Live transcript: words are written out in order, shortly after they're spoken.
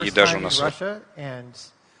И First даже time на in Russia, and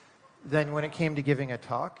then when it came to giving a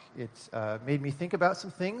talk, it made me think about some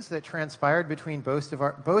things that transpired between both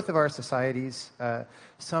of our societies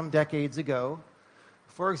some decades ago.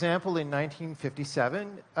 For example, in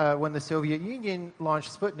 1957, when the Soviet Union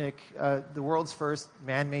launched Sputnik, the world's first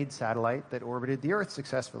man-made satellite that orbited the Earth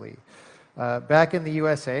successfully. Back in the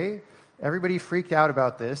USA, everybody freaked out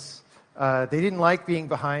about this. They didn't like being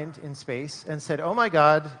behind in space and said, oh my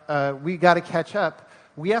God, we got to catch up.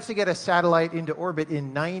 We have to get a satellite into orbit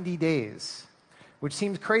in 90 days, which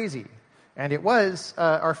seems crazy. And it was.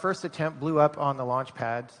 Our first attempt blew up on the launch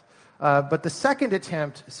pad. But the second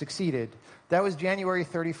attempt succeeded. That was January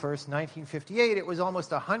 31st, 1958. It was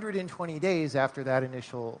almost 120 days after that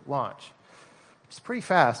initial launch. It's pretty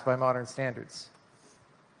fast by modern standards.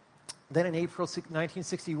 Then in April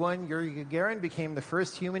 1961, Yuri Gagarin became the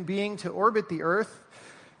first human being to orbit the Earth.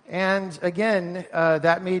 And again,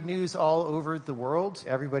 that made news all over the world.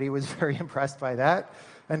 Everybody was very impressed by that.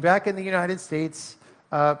 And back in the United States,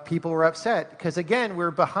 people were upset because, again,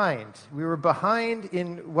 we're behind. We were behind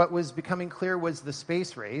in what was becoming clear was the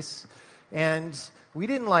space race. And we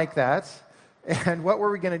didn't like that. And what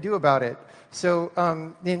were we going to do about it? So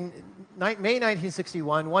in May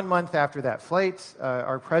 1961, 1 month after that flight,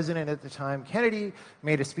 our president at the time, Kennedy,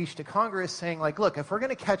 made a speech to Congress saying, like, look, if we're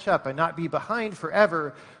going to catch up and not be behind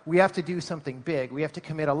forever, we have to do something big. We have to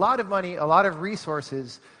commit a lot of money, a lot of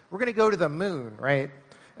resources. We're going to go to the moon, right?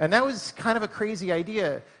 And that was kind of a crazy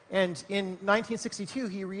idea. And in 1962,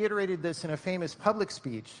 he reiterated this in a famous public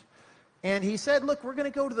speech. And he said, look, we're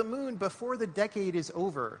going to go to the moon before the decade is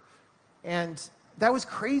over. And that was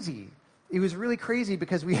crazy. It was really crazy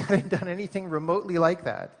because we hadn't done anything remotely like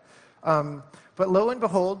that. But lo and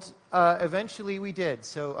behold, eventually we did.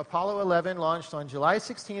 So Apollo 11 launched on July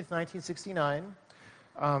 16th, 1969,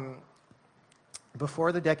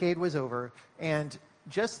 before the decade was over. And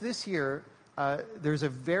just this year, there's a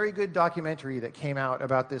very good documentary that came out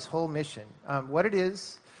about this whole mission. What it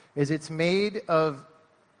is it's made of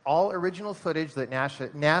all original footage that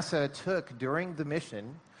NASA took during the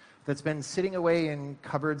mission that's been sitting away in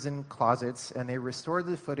cupboards and closets, and they restored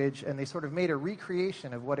the footage, and they sort of made a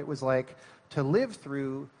recreation of what it was like to live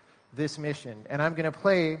through this mission. And I'm going to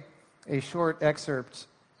play a short excerpt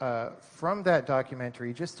from that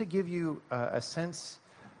documentary just to give you a sense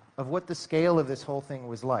of what the scale of this whole thing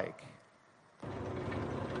was like.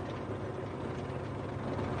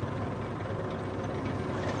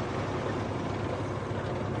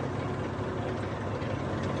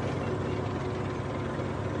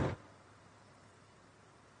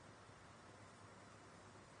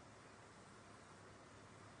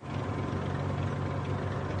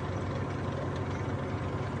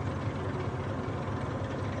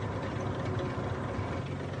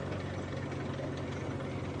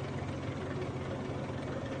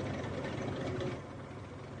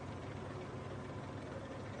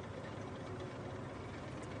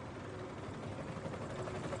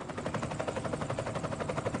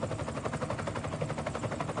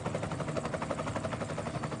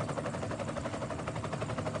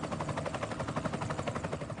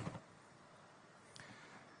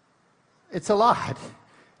 It's a lot,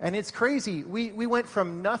 and it's crazy. We went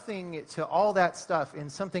from nothing to all that stuff in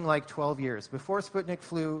something like 12 years. Before Sputnik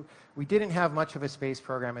flew, we didn't have much of a space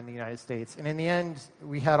program in the United States, and in the end,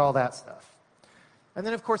 we had all that stuff. And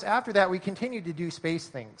then, of course, after that, we continued to do space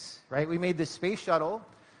things, right? We made this space shuttle.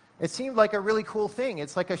 It seemed like a really cool thing.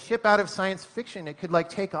 It's like a ship out of science fiction. It could, like,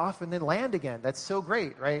 take off and then land again. That's so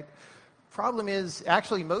great, right? Problem is,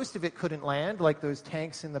 actually, most of it couldn't land, like those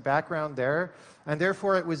tanks in the background there, and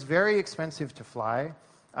therefore it was very expensive to fly,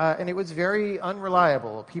 and it was very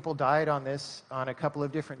unreliable. People died on this on a couple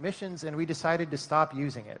of different missions, and we decided to stop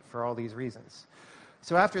using it for all these reasons.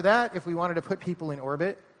 So after that, if we wanted to put people in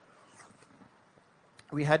orbit,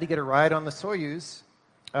 we had to get a ride on the Soyuz,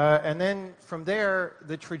 and then from there,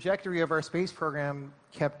 the trajectory of our space program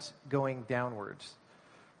kept going downwards.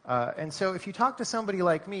 And so if you talk to somebody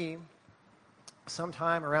like me,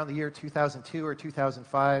 sometime around the year 2002 or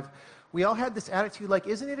 2005, we all had this attitude like,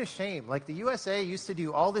 isn't it a shame? Like, the USA used to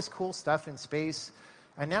do all this cool stuff in space,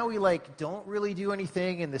 and now we, like, don't really do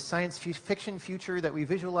anything, and the science fiction future that we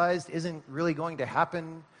visualized isn't really going to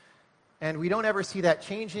happen, and we don't ever see that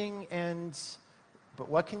changing, but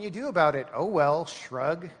what can you do about it? Oh, well,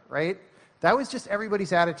 shrug, right? That was just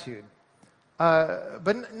everybody's attitude.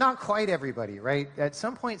 But not quite everybody, right? At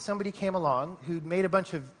some point, somebody came along who'd made a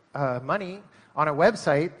bunch of money on a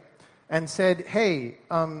website and said, hey,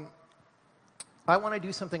 I want to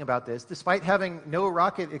do something about this. Despite having no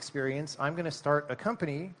rocket experience, I'm going to start a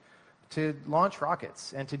company to launch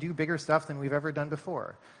rockets and to do bigger stuff than we've ever done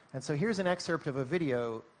before. And so here's an excerpt of a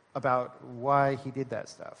video about why he did that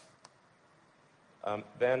stuff.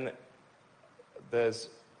 Then there's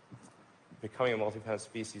becoming a multi-planet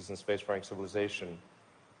species and spacefaring civilization.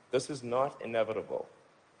 This is not inevitable.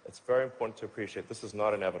 It's very important to appreciate this is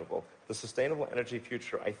not inevitable. The sustainable energy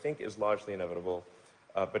future, I think, is largely inevitable,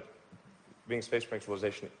 but being a spacefaring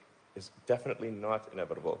civilization is definitely not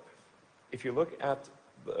inevitable. If you look at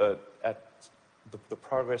the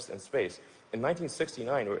progress in space, in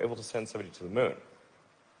 1969, we were able to send somebody to the moon.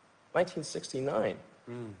 1969.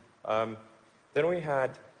 Then we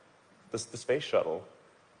had the space shuttle.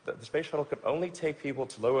 The space shuttle could only take people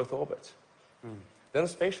to low Earth orbit. Then the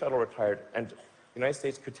space shuttle retired, and the United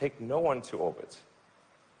States could take no one to orbit.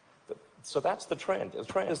 So that's the trend. The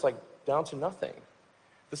trend is like down to nothing.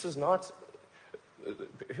 This is not...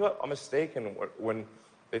 People are mistaken when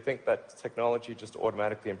they think that technology just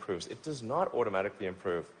automatically improves. It does not automatically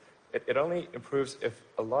improve. It only improves if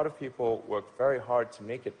a lot of people work very hard to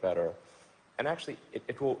make it better. And actually,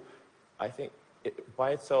 it will, I think,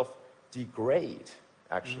 by itself degrade,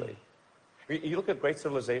 actually. You look at great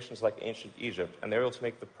civilizations like ancient Egypt, and they were able to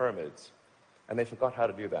make the pyramids, and they forgot how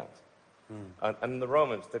to do that. And the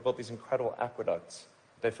Romans, they built these incredible aqueducts.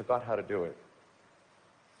 They forgot how to do it.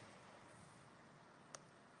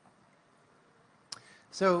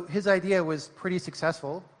 So his idea was pretty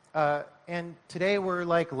successful, and today we're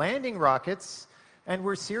like landing rockets, and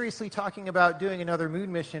we're seriously talking about doing another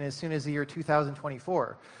moon mission as soon as the year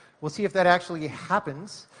 2024. We'll see if that actually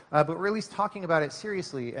happens, but we're at least talking about it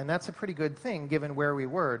seriously, and that's a pretty good thing given where we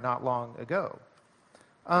were not long ago.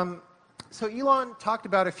 So Elon talked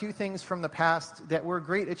about a few things from the past that were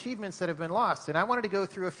great achievements that have been lost, and I wanted to go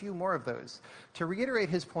through a few more of those to reiterate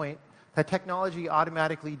his point that technology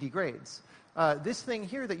automatically degrades. This thing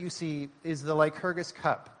here that you see is the Lycurgus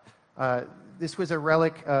cup. This was a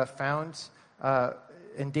relic found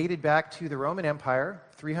and dated back to the Roman Empire,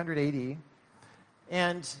 300 AD.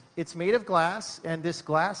 And it's made of glass, and this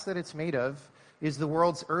glass that it's made of is the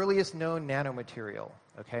world's earliest known nanomaterial.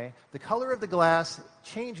 Okay? The color of the glass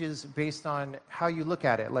changes based on how you look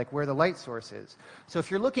at it, like where the light source is. So if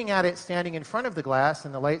you're looking at it standing in front of the glass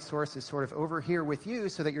and the light source is sort of over here with you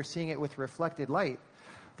so that you're seeing it with reflected light,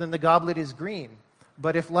 then the goblet is green.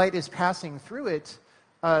 But if light is passing through it,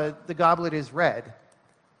 the goblet is red.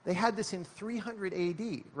 They had this in 300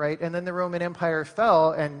 AD, right? And then the Roman Empire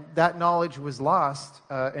fell, and that knowledge was lost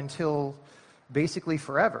until basically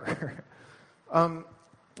forever.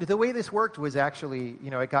 The way this worked was actually,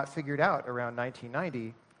 it got figured out around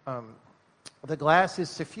 1990. The glass is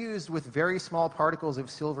suffused with very small particles of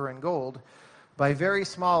silver and gold. By very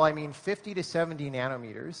small, I mean 50 to 70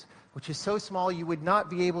 nanometers, which is so small you would not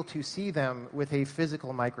be able to see them with a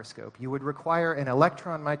physical microscope. You would require an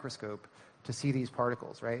electron microscope to see these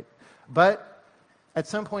particles, right? But at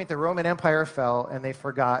some point, the Roman Empire fell, and they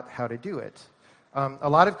forgot how to do it. A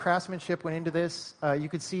lot of craftsmanship went into this. You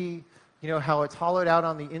could see, how it's hollowed out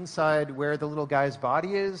on the inside where the little guy's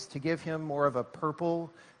body is to give him more of a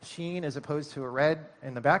purple sheen as opposed to a red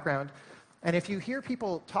in the background. And if you hear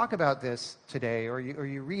people talk about this today, or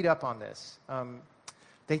you read up on this,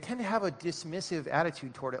 they tend to have a dismissive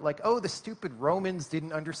attitude toward it, like, oh, the stupid Romans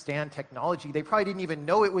didn't understand technology. They probably didn't even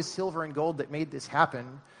know it was silver and gold that made this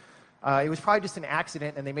happen. It was probably just an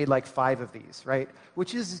accident, and they made like 5 of these, right?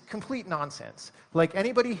 Which is complete nonsense. Like,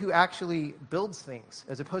 anybody who actually builds things,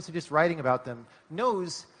 as opposed to just writing about them,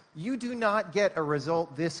 knows you do not get a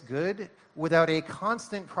result this good without a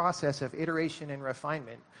constant process of iteration and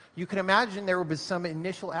refinement. You can imagine there was some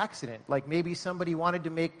initial accident, like maybe somebody wanted to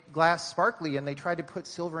make glass sparkly and they tried to put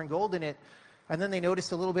silver and gold in it, and then they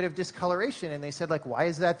noticed a little bit of discoloration and they said, like, why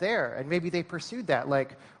is that there? And maybe they pursued that,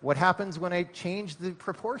 like, what happens when I change the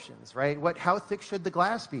proportions, right? How thick should the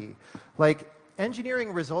glass be? Like,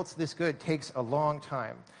 engineering results this good takes a long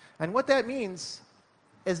time. And what that means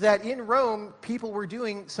is that in Rome, people were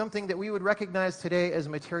doing something that we would recognize today as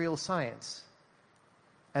material science.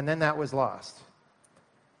 And then that was lost.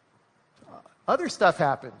 Other stuff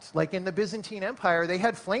happened. Like in the Byzantine Empire, they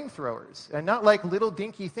had flamethrowers, and not like little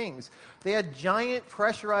dinky things. They had giant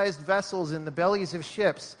pressurized vessels in the bellies of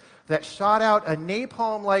ships that shot out a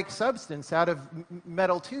napalm-like substance out of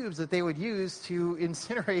metal tubes that they would use to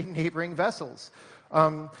incinerate neighboring vessels.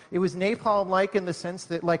 It was napalm-like in the sense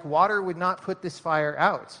that, like, water would not put this fire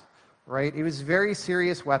out, right? It was a very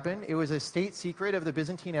serious weapon. It was a state secret of the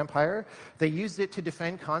Byzantine Empire. They used it to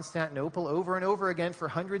defend Constantinople over and over again for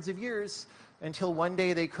hundreds of years, until one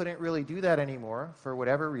day they couldn't really do that anymore for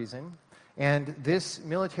whatever reason. And this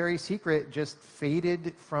military secret just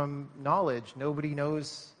faded from knowledge. Nobody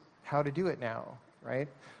knows how to do it now. right?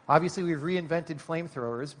 Obviously, we've reinvented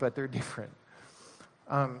flamethrowers, but they're different.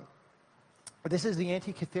 This is the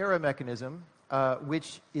Antikythera mechanism,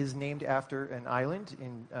 which is named after an island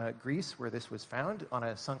in Greece where this was found on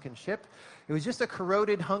a sunken ship. It was just a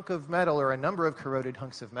corroded hunk of metal, or a number of corroded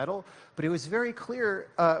hunks of metal, but it was very clear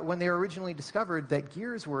when they were originally discovered that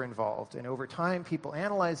gears were involved. And over time, people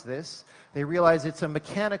analyzed this. They realized it's a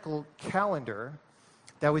mechanical calendar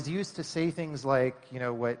that was used to say things like, you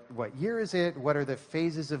know, what year is it? What are the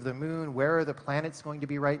phases of the moon? Where are the planets going to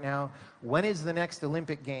be right now? When is the next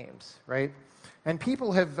Olympic Games, right? And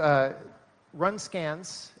people have run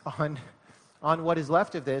scans on what is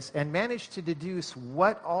left of this and managed to deduce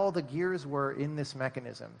what all the gears were in this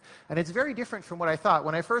mechanism. And it's very different from what I thought.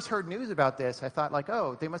 When I first heard news about this, I thought like,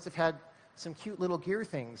 oh, they must have had some cute little gear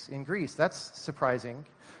things in Greece. That's surprising.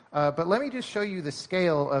 But let me just show you the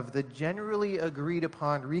scale of the generally agreed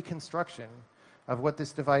upon reconstruction of what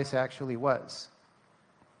this device actually was.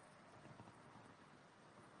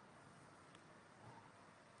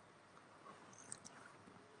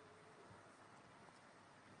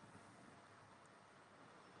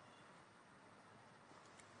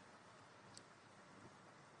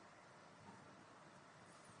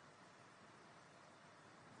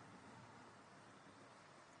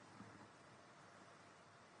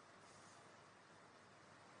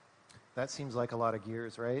 That seems like a lot of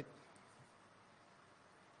gears, right?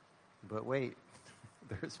 But wait,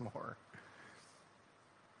 there's more.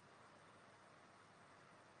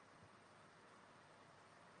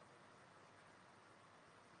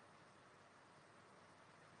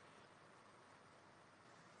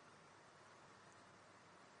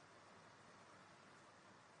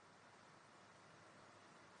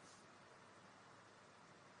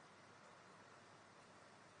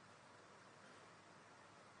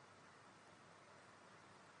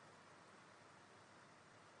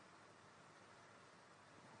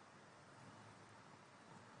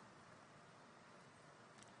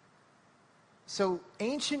 So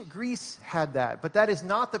ancient Greece had that, but that is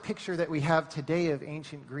not the picture that we have today of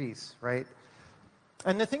ancient Greece, right?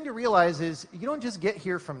 And the thing to realize is you don't just get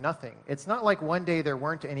here from nothing. It's not like one day there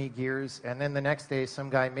weren't any gears and then the next day some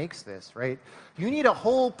guy makes this, right? You need a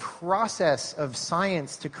whole process of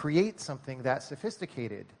science to create something that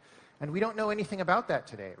sophisticated. And we don't know anything about that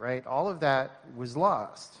today, right? All of that was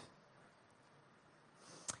lost.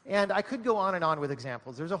 And I could go on and on with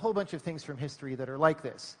examples. There's a whole bunch of things from history that are like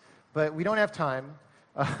this. But we don't have time.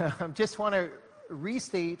 I just want to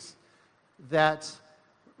restate that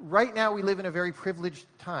right now we live in a very privileged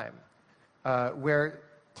time where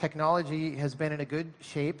technology has been in a good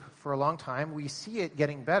shape for a long time. We see it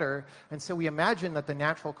getting better, and so we imagine that the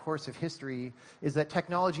natural course of history is that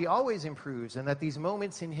technology always improves and that these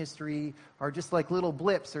moments in history are just like little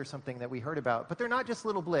blips or something that we heard about. But they're not just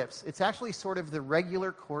little blips. It's actually sort of the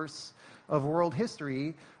regular course of world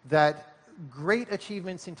history that great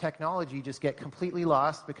achievements in technology just get completely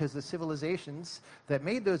lost because the civilizations that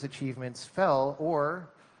made those achievements fell or,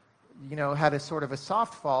 you know, had a sort of a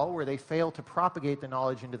soft fall where they fail to propagate the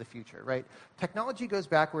knowledge into the future, right? Technology goes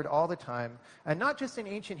backward all the time, and not just in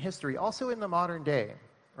ancient history, also in the modern day,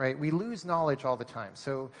 right? We lose knowledge all the time.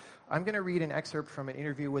 So I'm going to read an excerpt from an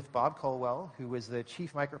interview with Bob Colwell, who was the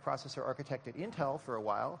chief microprocessor architect at Intel for a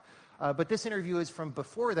while. But this interview is from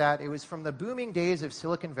before that. It was from the booming days of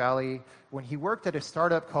Silicon Valley when he worked at a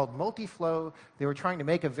startup called Multiflow. They were trying to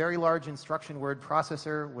make a very large instruction word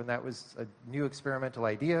processor when that was a new experimental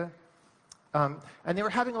idea. And they were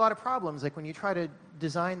having a lot of problems. Like when you try to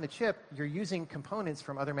design the chip, you're using components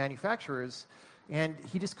from other manufacturers, and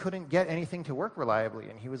he just couldn't get anything to work reliably.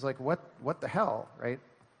 And he was like, what the hell, right?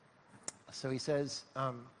 So he says,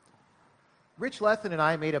 Rich Lethin and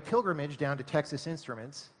I made a pilgrimage down to Texas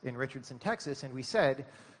Instruments in Richardson, Texas, and we said,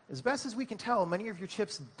 as best as we can tell, many of your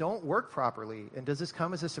chips don't work properly, and does this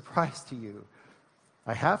come as a surprise to you?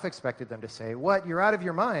 I half expected them to say, what, you're out of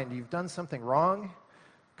your mind, you've done something wrong?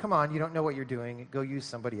 Come on, you don't know what you're doing, go use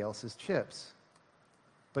somebody else's chips.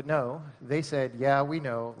 But no, they said, yeah, we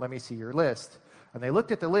know, let me see your list. And they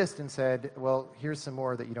looked at the list and said, well, here's some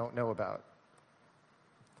more that you don't know about.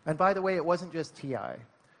 And by the way, it wasn't just TI.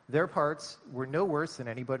 Their parts were no worse than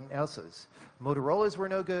anybody else's. Motorola's were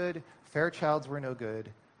no good, Fairchild's were no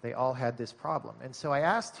good. They all had this problem. And so I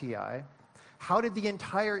asked TI, how did the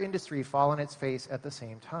entire industry fall on its face at the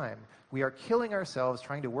same time? We are killing ourselves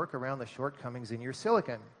trying to work around the shortcomings in your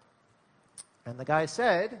silicon. And the guy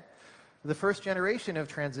said, the first generation of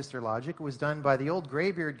transistor logic was done by the old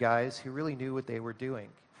graybeard guys who really knew what they were doing.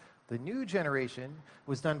 The new generation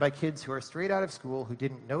was done by kids who are straight out of school, who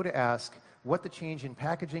didn't know to ask, what the change in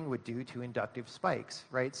packaging would do to inductive spikes,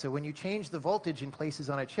 right? So when you change the voltage in places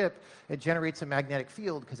on a chip, it generates a magnetic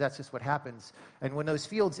field because that's just what happens. And when those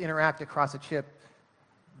fields interact across a chip,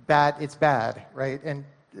 it's bad, right? And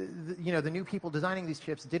the new people designing these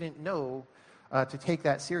chips didn't know to take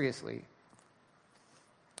that seriously.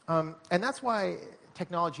 And that's why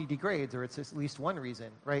technology degrades, or it's at least one reason,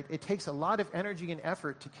 right? It takes a lot of energy and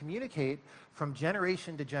effort to communicate from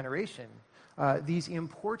generation to generation these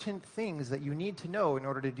important things that you need to know in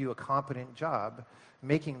order to do a competent job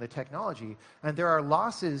making the technology. And there are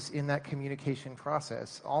losses in that communication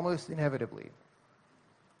process, almost inevitably.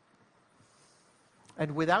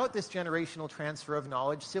 And without this generational transfer of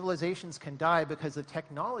knowledge, civilizations can die because the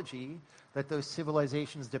technology that those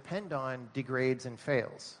civilizations depend on degrades and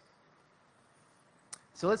fails.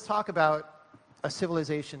 So let's talk about a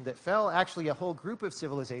civilization that fell, actually a whole group of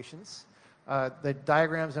civilizations. The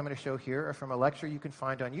diagrams I'm going to show here are from a lecture you can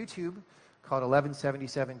find on YouTube called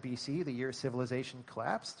 1177 BC, The Year Civilization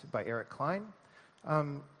Collapsed, by Eric Klein.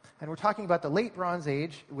 And we're talking about the Late Bronze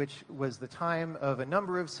Age, which was the time of a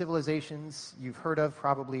number of civilizations you've heard of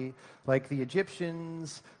probably, like the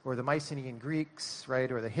Egyptians or the Mycenaean Greeks,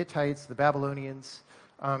 right, or the Hittites, the Babylonians.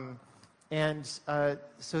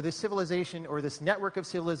 So this civilization, or this network of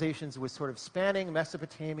civilizations, was sort of spanning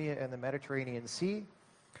Mesopotamia and the Mediterranean Sea.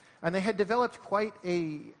 And they had developed quite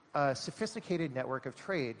a sophisticated network of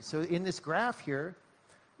trade. So in this graph here,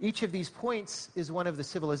 each of these points is one of the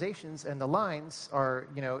civilizations, and the lines are,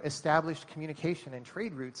 established communication and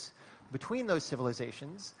trade routes between those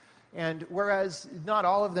civilizations. And whereas not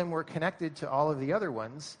all of them were connected to all of the other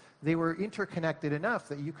ones, they were interconnected enough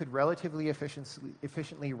that you could relatively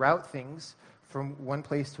efficiently route things from one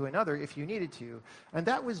place to another if you needed to. And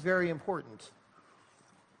that was very important,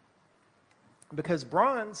 because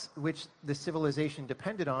bronze, which the civilization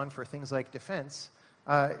depended on for things like defense,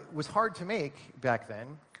 was hard to make back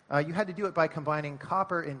then. You had to do it by combining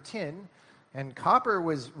copper and tin, and copper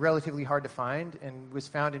was relatively hard to find and was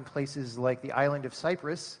found in places like the island of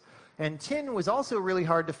Cyprus. And tin was also really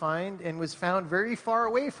hard to find and was found very far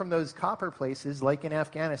away from those copper places, like in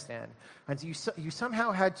Afghanistan. And so you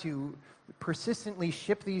somehow had to persistently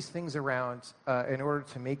ship these things around in order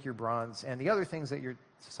to make your bronze and the other things that your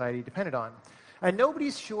society depended on. And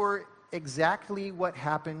nobody's sure exactly what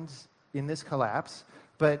happened in this collapse,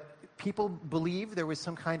 but people believe there was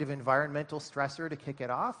some kind of environmental stressor to kick it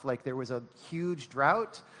off, like there was a huge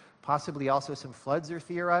drought, possibly also some floods are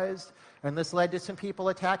theorized, and this led to some people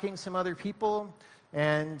attacking some other people,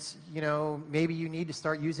 and maybe you need to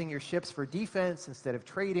start using your ships for defense instead of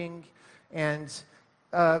trading, and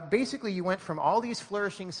basically you went from all these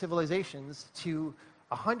flourishing civilizations to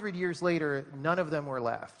 100 years later, none of them were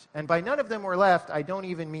left. And by none of them were left, I don't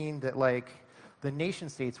even mean that the nation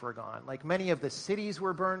states were gone. Like many of the cities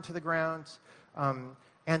were burned to the ground,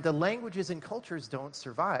 and the languages and cultures don't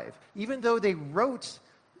survive. Even though they wrote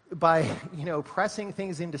by pressing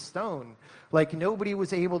things into stone, like nobody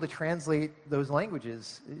was able to translate those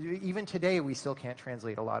languages. Even today, we still can't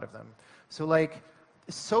translate a lot of them. So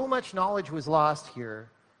so much knowledge was lost here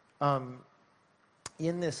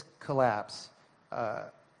in this collapse.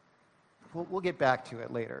 We'll get back to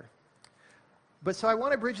it later. But so I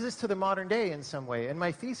want to bridge this to the modern day in some way. And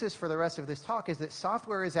my thesis for the rest of this talk is that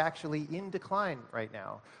software is actually in decline right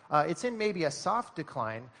now. It's in maybe a soft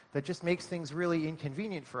decline that just makes things really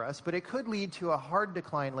inconvenient for us, but it could lead to a hard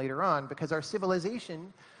decline later on because our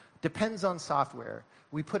civilization depends on software.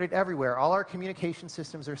 We put it everywhere. All our communication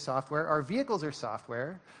systems are software. Our vehicles are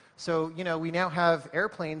software. So, we now have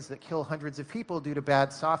airplanes that kill hundreds of people due to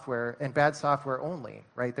bad software, and bad software only,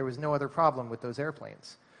 right? There was no other problem with those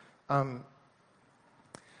airplanes.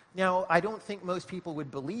 Now, I don't think most people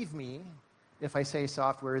would believe me if I say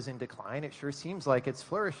software is in decline. It sure seems like it's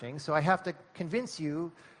flourishing. So I have to convince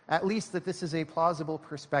you at least that this is a plausible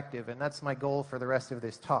perspective, and that's my goal for the rest of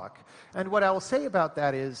this talk. And what I will say about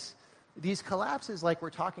that is these collapses like we're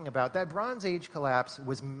talking about, that Bronze Age collapse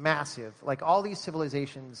was massive. Like all these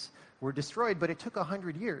civilizations were destroyed, but it took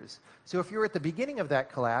 100 years. So if you're at the beginning of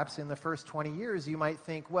that collapse in the first 20 years, you might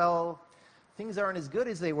think, well, things aren't as good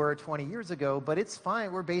as they were 20 years ago, but it's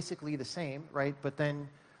fine. We're basically the same, right? But then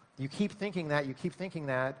you keep thinking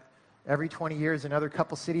that. Every 20 years, another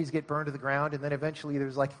couple cities get burned to the ground, and then eventually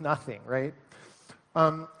there's nothing, right?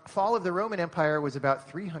 Fall of the Roman Empire was about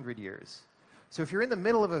 300 years. So if you're in the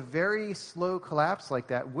middle of a very slow collapse like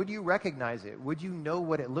that, would you recognize it? Would you know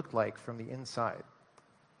what it looked like from the inside?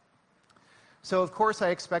 So of course I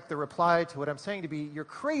expect the reply to what I'm saying to be, you're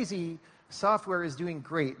crazy. Software is doing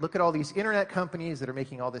great. Look at all these internet companies that are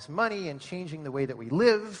making all this money and changing the way that we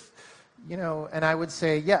live, and I would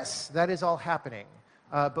say, yes, that is all happening.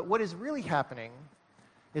 But what is really happening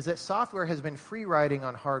is that software has been free riding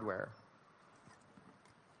on hardware.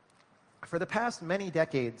 For the past many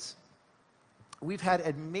decades, we've had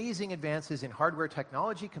amazing advances in hardware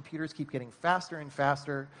technology. Computers keep getting faster and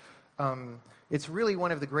faster. It's really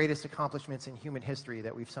one of the greatest accomplishments in human history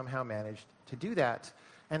that we've somehow managed to do that.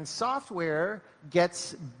 And software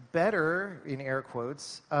gets better, in air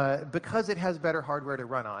quotes, because it has better hardware to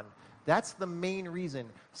run on. That's the main reason.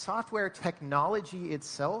 Software technology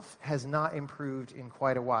itself has not improved in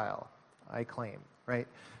quite a while, I claim, right?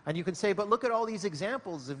 And you can say, but look at all these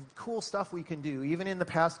examples of cool stuff we can do, even in the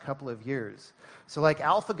past couple of years. So like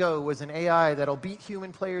AlphaGo was an AI that'll beat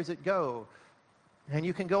human players at Go. And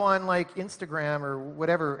you can go on like Instagram or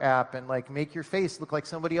whatever app and like make your face look like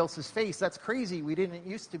somebody else's face. That's crazy. We didn't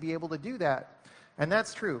used to be able to do that. And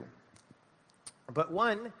that's true. But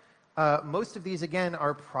most of these, again,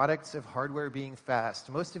 are products of hardware being fast.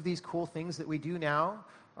 Most of these cool things that we do now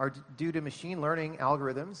are due to machine learning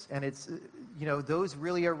algorithms, and it's, those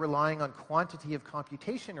really are relying on quantity of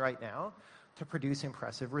computation right now to produce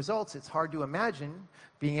impressive results. It's hard to imagine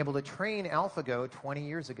being able to train AlphaGo 20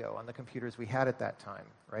 years ago on the computers we had at that time,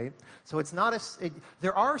 right? So it's not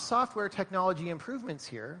there are software technology improvements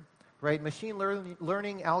here, right? Machine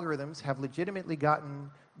learning algorithms have legitimately gotten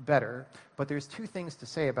better, but there's two things to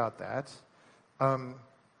say about that.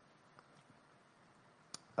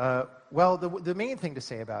 Well, the main thing to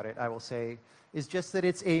say about it, I will say, is just that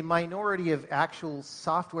it's a minority of actual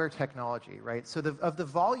software technology, right? So of the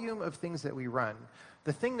volume of things that we run,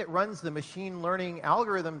 the thing that runs the machine learning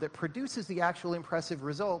algorithm that produces the actual impressive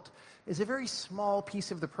result is a very small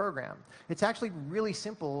piece of the program. It's actually really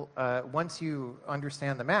simple once you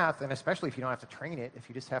understand the math, and especially if you don't have to train it, if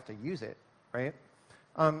you just have to use it, right?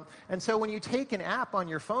 And so when you take an app on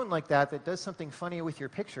your phone like that does something funny with your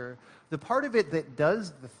picture, the part of it that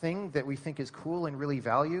does the thing that we think is cool and really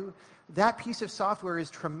value, that piece of software is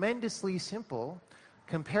tremendously simple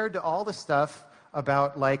compared to all the stuff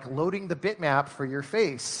about like loading the bitmap for your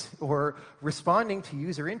face or responding to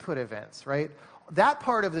user input events, right? That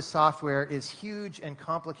part of the software is huge and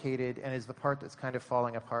complicated and is the part that's kind of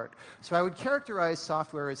falling apart. So I would characterize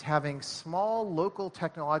software as having small local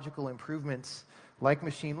technological improvements like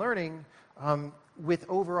machine learning, with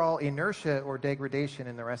overall inertia or degradation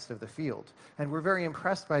in the rest of the field. And we're very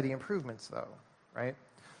impressed by the improvements, though, right?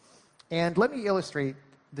 And let me illustrate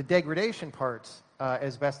the degradation part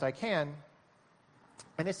as best I can.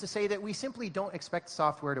 And it's to say that we simply don't expect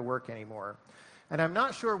software to work anymore. And I'm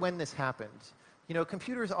not sure when this happened.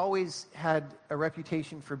 Computers always had a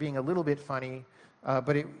reputation for being a little bit funny,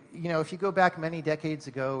 but if you go back many decades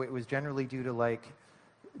ago, it was generally due to like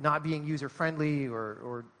not being user-friendly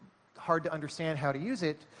or hard to understand how to use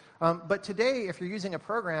it. But today, if you're using a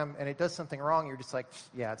program and it does something wrong, you're just like,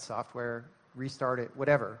 yeah, it's software, restart it,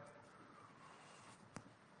 whatever.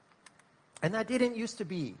 And that didn't used to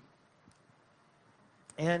be.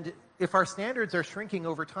 And if our standards are shrinking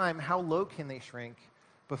over time, how low can they shrink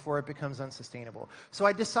before it becomes unsustainable? So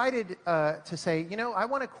I decided to say, I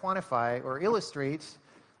want to quantify or illustrate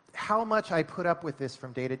how much I put up with this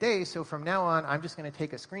from day to day. So from now on, I'm just going to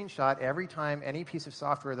take a screenshot every time any piece of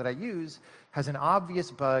software that I use has an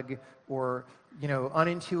obvious bug or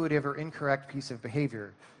unintuitive or incorrect piece of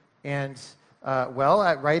behavior. And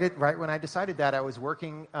right when I decided that, I was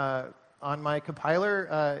working on my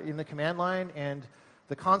compiler in the command line, and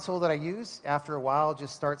the console that I use, after a while,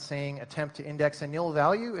 just starts saying attempt to index a nil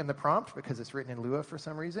value in the prompt because it's written in Lua for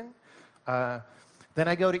some reason. Then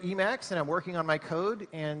I go to Emacs, and I'm working on my code,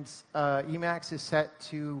 and Emacs is set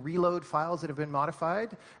to reload files that have been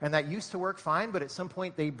modified, and that used to work fine, but at some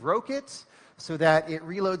point they broke it so that it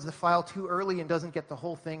reloads the file too early and doesn't get the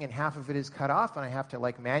whole thing, and half of it is cut off, and I have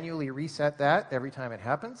to manually reset that every time it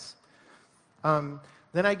happens.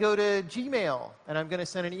 Then I go to Gmail, and I'm going to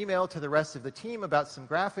send an email to the rest of the team about some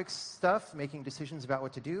graphics stuff, making decisions about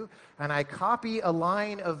what to do, and I copy a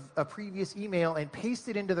line of a previous email and paste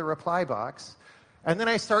it into the reply box. And then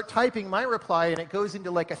I start typing my reply, and it goes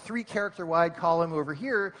into a 3-character wide column over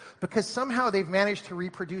here because somehow they've managed to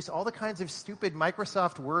reproduce all the kinds of stupid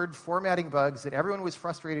Microsoft Word formatting bugs that everyone was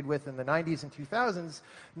frustrated with in the 90s and 2000s.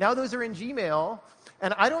 Now those are in Gmail,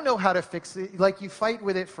 and I don't know how to fix it. You fight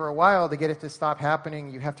with it for a while to get it to stop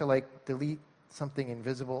happening. You have to delete something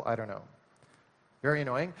invisible. I don't know. Very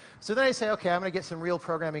annoying. So then I say, okay, I'm going to get some real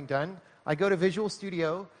programming done. I go to Visual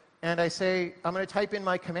Studio, and I say, I'm going to type in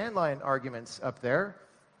my command line arguments up there.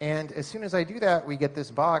 And as soon as I do that, we get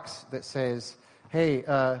this box that says, hey,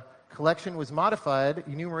 collection was modified.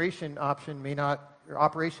 Enumeration option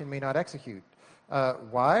operation may not execute.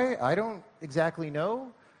 Why? I don't exactly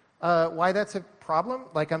know why that's a problem.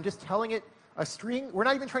 I'm just telling it a string. We're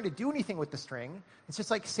not even trying to do anything with the string. It's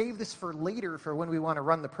just like save this for later for when we want to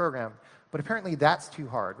run the program. But apparently that's too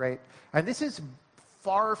hard, right? And this is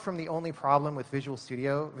far from the only problem with Visual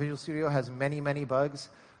Studio. Visual Studio has many, many bugs.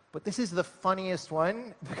 But this is the funniest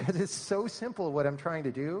one because it's so simple what I'm trying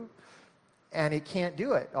to do, and it can't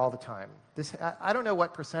do it all the time. I don't know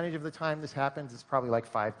what percentage of the time this happens. It's probably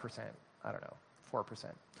like 5%. I don't know, 4%.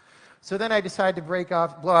 So then I decided to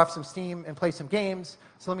blow off some steam and play some games.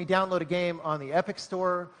 So let me download a game on the Epic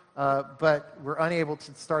Store, but we're unable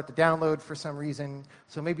to start the download for some reason.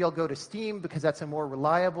 So maybe I'll go to Steam because that's a more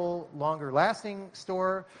reliable, longer-lasting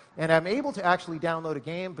store. And I'm able to actually download a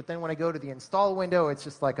game, but then when I go to the install window, it's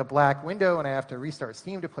just like a black window, and I have to restart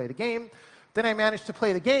Steam to play the game. Then I manage to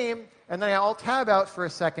play the game, and then I alt-tab out for a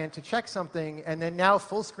second to check something, and then now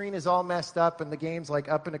full screen is all messed up, and the game's like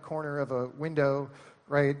up in a corner of a window,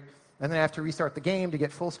 right? And then I have to restart the game to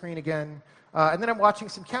get full screen again. And then I'm watching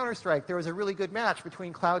some Counter-Strike. There was a really good match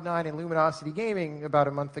between Cloud9 and Luminosity Gaming about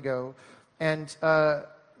a month ago. And,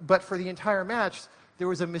 but for the entire match, there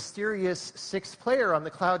was a mysterious sixth player on the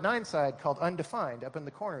Cloud9 side called Undefined up in the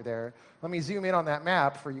corner there. Let me zoom in on that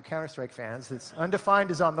map for you Counter-Strike fans. It's Undefined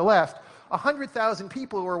is on the left. 100,000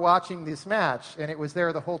 people were watching this match, and it was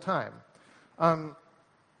there the whole time.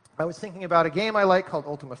 I was thinking about a game I like called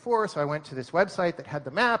Ultima 4, so I went to this website that had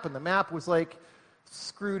the map, and the map was like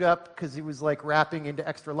screwed up because it was like wrapping into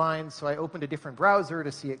extra lines, so I opened a different browser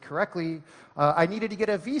to see it correctly. I needed to get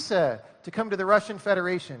a visa to come to the Russian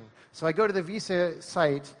Federation, so I go to the visa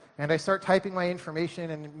site, and I start typing my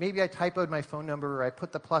information, and maybe I typoed my phone number, or I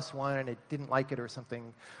put the +1, and it didn't like it or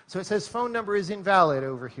something. So it says phone number is invalid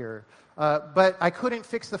over here. But I couldn't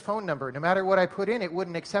fix the phone number. No matter what I put in, it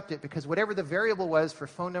wouldn't accept it, because whatever the variable was for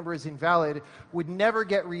phone number is invalid would never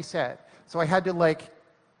get reset. So I had to, like,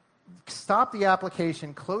 stop the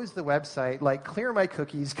application, close the website, like, clear my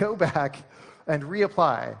cookies, go back, and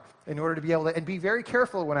reapply in order to be able to, and be very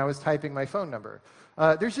careful when I was typing my phone number.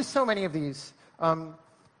 There's just so many of these.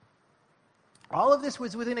 All of this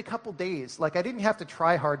was within a couple days. Like, I didn't have to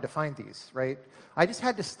try hard to find these, right? I just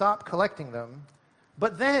had to stop collecting them.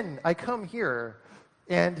 But then I come here,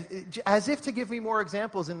 and as if to give me more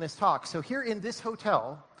examples in this talk. So here in this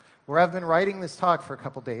hotel, where I've been writing this talk for a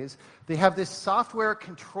couple days, they have this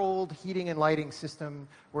software-controlled heating and lighting system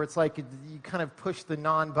where it's like you kind of push the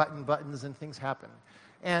non-button buttons and things happen.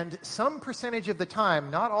 And some percentage of the time,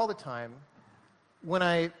 not all the time, when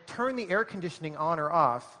I turn the air conditioning on or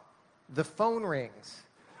off, the phone rings.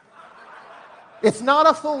 It's not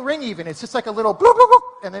a full ring even. It's just like a little bloop, bloop, bloop,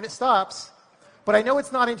 and then it stops. But I know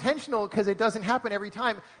it's not intentional because it doesn't happen every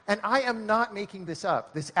time. And I am not making this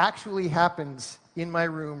up. This actually happens in my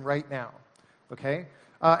room right now. Okay?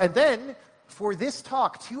 And then, for this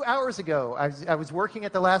talk, 2 hours ago, I was working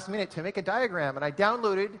at the last minute to make a diagram, and I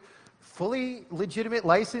downloaded fully legitimate,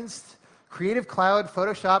 licensed Creative Cloud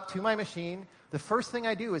Photoshop to my machine. The first thing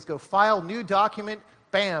I do is go File, New Document,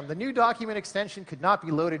 bam. The new document extension could not be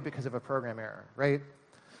loaded because of a program error, right?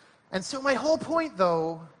 And so my whole point,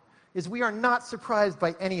 though, is we are not surprised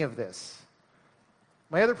by any of this.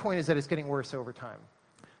 My other point is that it's getting worse over time.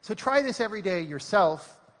 So try this every day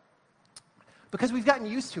yourself, because we've gotten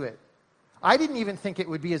used to it. I didn't even think it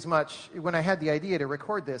would be as much, when I had the idea to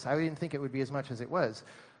record this, I didn't think it would be as much as it was.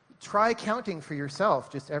 Try counting for yourself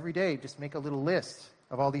just every day. Just make a little list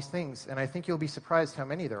of all these things, and I think you'll be surprised how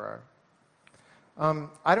many there are.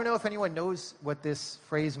 I don't know if anyone knows what this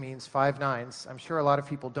phrase means, 5 nines. I'm sure a lot of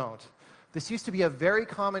people don't. This used to be a very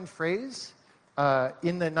common phrase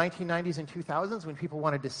in the 1990s and 2000s when people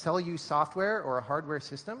wanted to sell you software or a hardware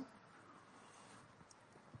system.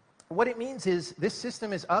 What it means is this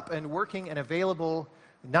system is up and working and available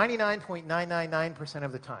 99.999%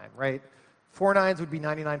 of the time, right? 4 nines would be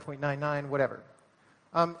 99.99, whatever.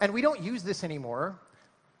 And we don't use this anymore.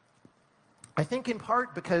 I think in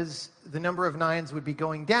part because the number of nines would be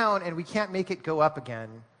going down and we can't make it go up again.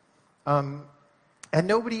 And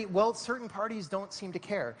nobody, well, certain parties don't seem to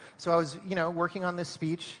care. So I was, working on this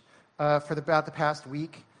speech for about the past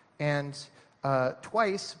week, and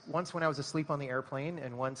twice, once when I was asleep on the airplane,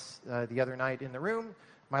 and once the other night in the room,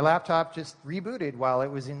 my laptop just rebooted while it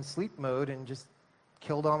was in sleep mode and just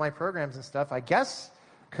killed all my programs and stuff. I guess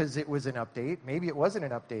because it was an update. Maybe it wasn't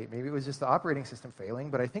an update. Maybe it was just the operating system failing,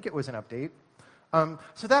 but I think it was an update.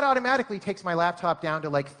 So that automatically takes my laptop down to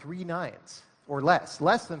like 3 nines. Or less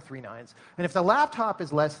than 3 nines. And if the laptop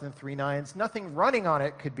is less than 3 nines, nothing running on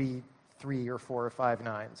it could be 3 or 4 or 5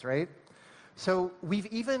 nines, right? So we've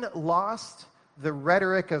even lost the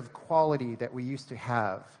rhetoric of quality that we used to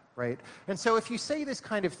have, right? And so if you say this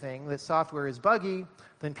kind of thing, that software is buggy,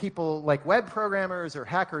 then people like web programmers or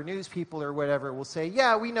Hacker News people or whatever will say,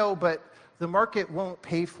 yeah, we know, but the market won't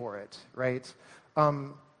pay for it, right?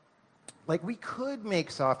 Like, we could make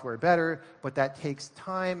software better, but that takes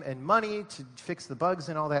time and money to fix the bugs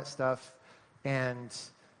and all that stuff, and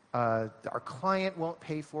our client won't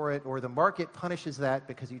pay for it, or the market punishes that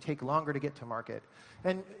because you take longer to get to market.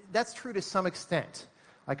 And that's true to some extent.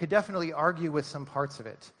 I could definitely argue with some parts of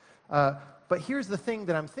it. But here's the thing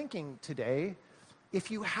that I'm thinking today. If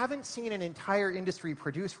you haven't seen an entire industry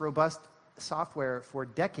produce robust software for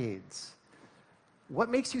decades, what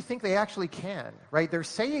makes you think they actually can, right? They're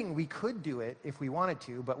saying we could do it if we wanted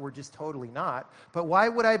to, but we're just totally not. But why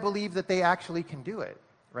would I believe that they actually can do it,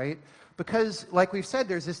 right? Because, like we've said,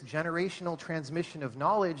 there's this generational transmission of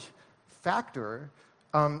knowledge factor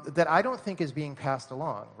that I don't think is being passed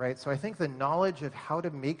along, right? So I think the knowledge of how to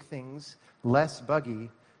make things less buggy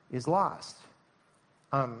is lost.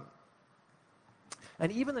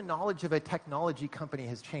 And even the knowledge of a technology company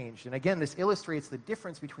has changed. And again, this illustrates the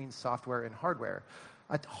difference between software and hardware.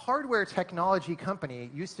 A hardware technology company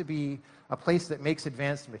used to be a place that makes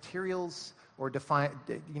advanced materials or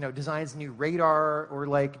designs new radar, or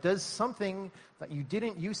like does something that you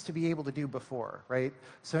didn't used to be able to do before, right?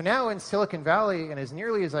 So now in Silicon Valley, and as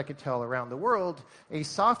nearly as I could tell around the world, a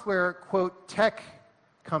software, quote, tech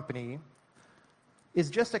company is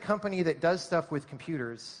just a company that does stuff with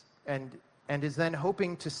computers and is then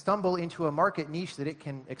hoping to stumble into a market niche that it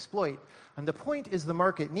can exploit. And the point is the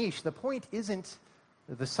market niche. The point isn't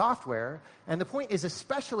the software, and the point is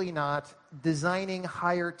especially not designing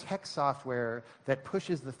higher tech software that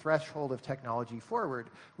pushes the threshold of technology forward,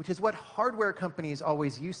 which is what hardware companies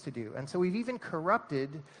always used to do. And so we've even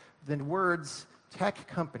corrupted the words tech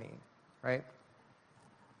company, right?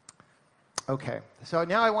 Okay, so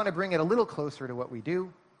now I want to bring it a little closer to what we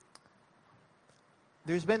do.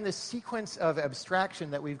 There's been this sequence of abstraction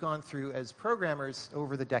that we've gone through as programmers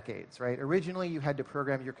over the decades, right? Originally, you had to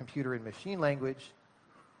program your computer in machine language.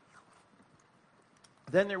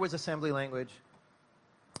 Then there was assembly language.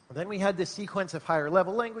 Then we had this sequence of higher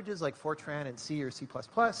level languages like Fortran and C or C++.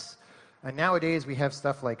 And nowadays, we have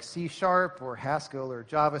stuff like C# or Haskell or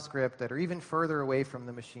JavaScript that are even further away from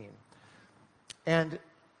the machine. And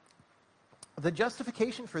the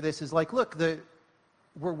justification for this is like, look,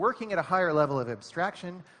 we're working at a higher level of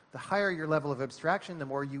abstraction. The higher your level of abstraction, the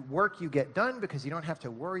more work you get done because you don't have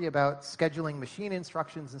to worry about scheduling machine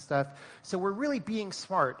instructions and stuff. So we're really being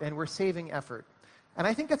smart and we're saving effort. And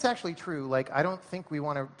I think that's actually true. Like, I don't think we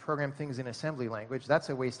want to program things in assembly language. That's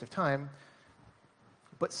a waste of time.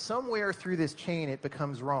 But somewhere through this chain, it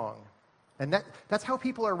becomes wrong. And that's how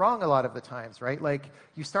people are wrong a lot of the times, right? Like,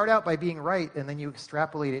 you start out by being right, and then you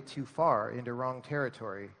extrapolate it too far into wrong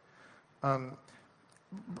territory.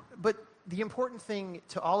 But the important thing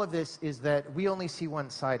to all of this is that we only see one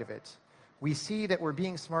side of it. We see that we're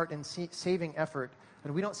being smart and saving effort,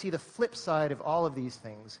 and we don't see the flip side of all of these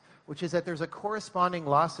things, which is that there's a corresponding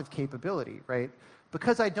loss of capability, right?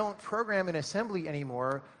 Because I don't program in assembly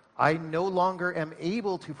anymore, I no longer am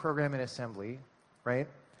able to program in assembly, right?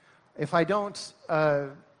 If I don't,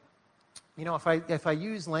 if I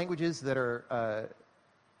use languages that are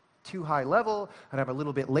too high level, and I'm a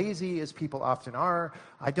little bit lazy, as people often are,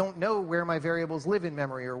 I don't know where my variables live in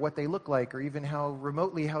memory or what they look like or even how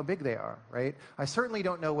big they are, right? I certainly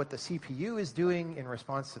don't know what the CPU is doing in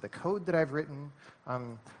response to the code that I've written.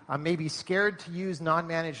 I'm maybe scared to use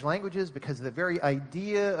non-managed languages because the very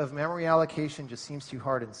idea of memory allocation just seems too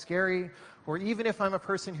hard and scary. Or even if I'm a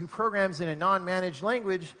person who programs in a non-managed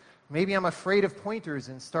language, maybe I'm afraid of pointers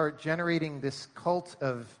and start generating this cult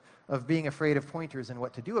of being afraid of pointers and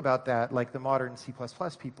what to do about that, like the modern C++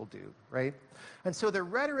 people do, right? And so the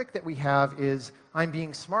rhetoric that we have is, I'm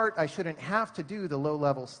being smart, I shouldn't have to do the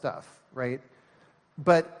low-level stuff, right?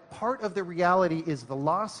 But part of the reality is the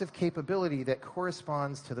loss of capability that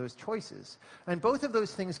corresponds to those choices. And both of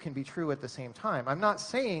those things can be true at the same time. I'm not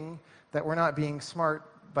saying that we're not being smart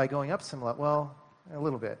by going up some level. Well, a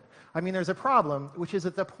little bit. I mean, there's a problem, which is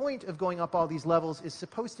that the point of going up all these levels is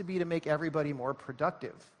supposed to be to make everybody more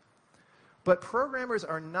productive. But programmers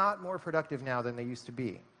are not more productive now than they used to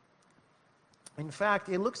be. In fact,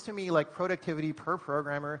 it looks to me like productivity per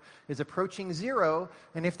programmer is approaching zero,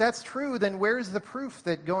 and if that's true, then where's the proof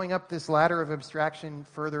that going up this ladder of abstraction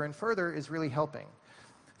further and further is really helping?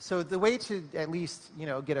 So the way to at least,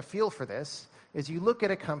 get a feel for this is you look at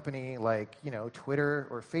a company like, Twitter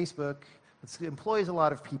or Facebook that employs a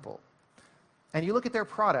lot of people. And you look at their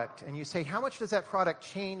product and you say, how much does that product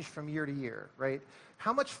change from year to year, right?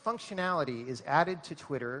 How much functionality is added to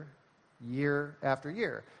Twitter year after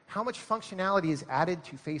year? How much functionality is added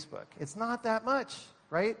to Facebook? It's not that much,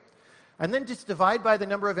 right? And then just divide by the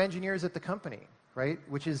number of engineers at the company, right?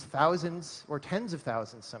 Which is thousands or tens of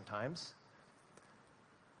thousands sometimes.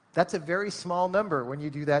 That's a very small number when you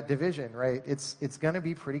do that division, right? It's going to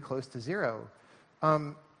be pretty close to 0.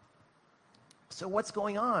 So what's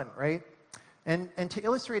going on, right? And to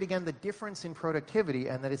illustrate again the difference in productivity,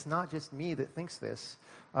 and that it's not just me that thinks this,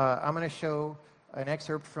 I'm going to show an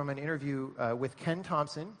excerpt from an interview with Ken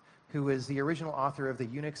Thompson, who is the original author of the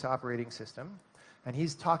Unix operating system. And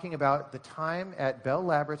he's talking about the time at Bell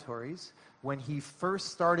Laboratories when he first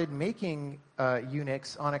started making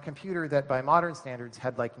Unix on a computer that by modern standards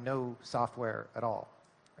had like no software at all,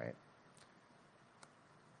 right? At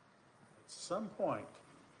some point,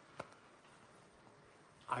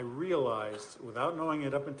 I realized, without knowing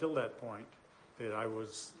it up until that point, that I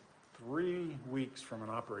was 3 weeks from an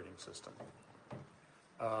operating system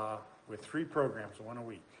with 3 programs, 1 a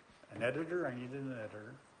week. An editor, I needed an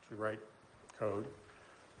editor to write code.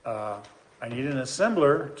 I needed an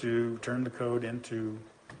assembler to turn the code into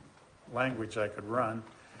language I could run.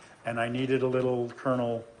 And I needed a little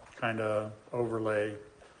kernel kind of overlay,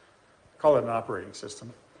 call it an operating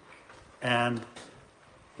system. And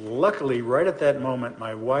luckily, right at that moment,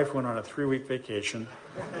 my wife went on a 3-week vacation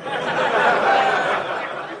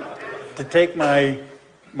to take my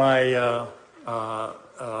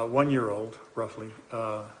 1-year-old, roughly,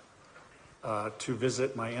 to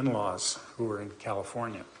visit my in-laws who were in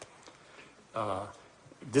California.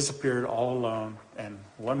 Disappeared all alone, and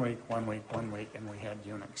 1 week, and we had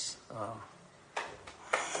Unix.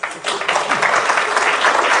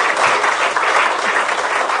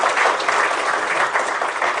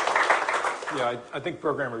 Yeah, I think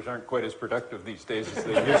programmers aren't quite as productive these days as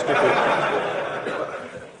they used to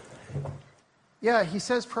be. Yeah, he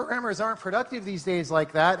says programmers aren't productive these days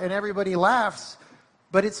like that, and everybody laughs.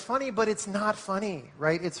 But it's funny, but it's not funny,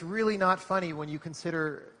 right? It's really not funny when you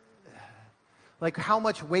consider like how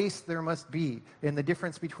much waste there must be in the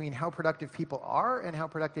difference between how productive people are and how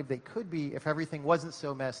productive they could be if everything wasn't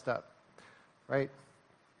so messed up, right?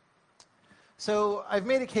 So I've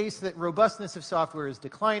made a case that robustness of software is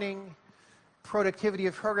declining, productivity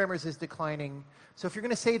of programmers is declining. So if you're going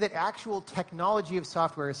to say that actual technology of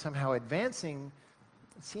software is somehow advancing,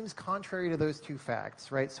 it seems contrary to those two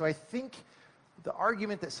facts, right? So I think the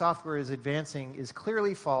argument that software is advancing is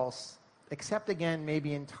clearly false, except again,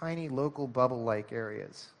 maybe in tiny local bubble-like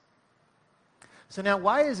areas. So now,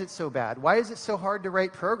 why is it so bad? Why is it so hard to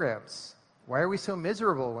write programs? Why are we so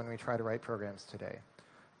miserable when we try to write programs today?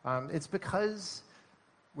 It's because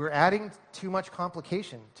we're adding too much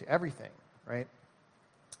complication to everything, right?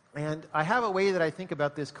 And I have a way that I think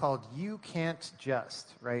about this called you can't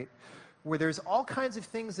just, right? Where there's all kinds of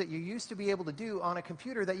things that you used to be able to do on a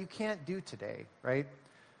computer that you can't do today, right?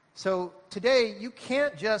 So today, you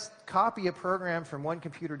can't just copy a program from one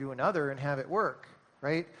computer to another and have it work,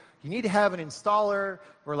 right? You need to have an installer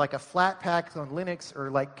or like a Flatpak on Linux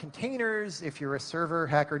or like containers if you're a server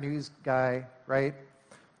Hacker News guy, right?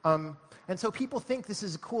 And so people think this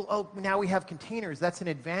is cool, oh, now we have containers. That's an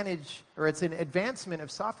advantage, or it's an advancement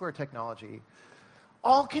of software technology.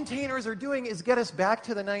 All containers are doing is get us back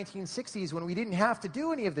to the 1960s when we didn't have to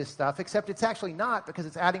do any of this stuff, except it's actually not, because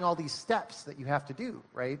it's adding all these steps that you have to do,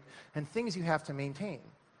 right? And things you have to maintain.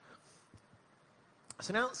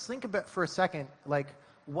 So now let's think about for a second, like,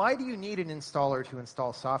 why do you need an installer to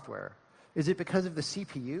install software? Is it because of the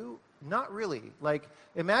CPU? Not really. Like,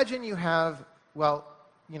 imagine you have, well,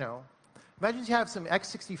 you know, imagine you have some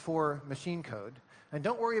x64 machine code, and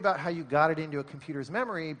don't worry about how you got it into a computer's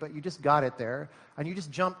memory, but you just got it there, and you just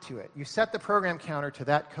jump to it. You set the program counter to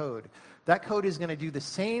that code. That code is going to do the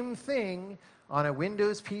same thing on a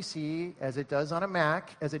Windows PC as it does on a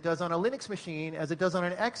Mac, as it does on a Linux machine, as it does on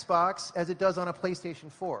an Xbox, as it does on a PlayStation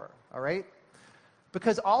 4, all right?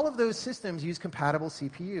 Because all of those systems use compatible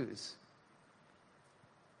CPUs.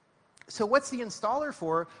 So what's the installer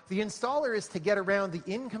for? The installer is to get around the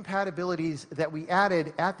incompatibilities that we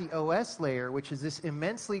added at the OS layer, which is this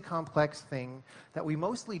immensely complex thing that we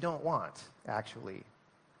mostly don't want, actually.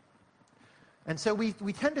 And so we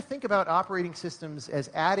tend to think about operating systems as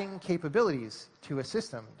adding capabilities to a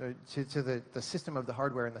system, to the system of the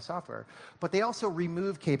hardware and the software. But they also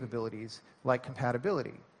remove capabilities like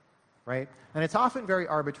compatibility, right? And it's often very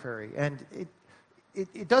arbitrary. And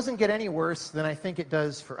it doesn't get any worse than I think it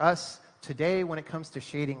does for us today when it comes to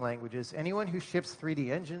shading languages. Anyone who ships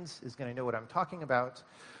 3D engines is going to know what I'm talking about.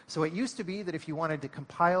 So it used to be that if you wanted to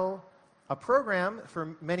compile a program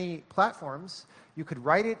for many platforms, you could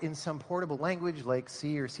write it in some portable language like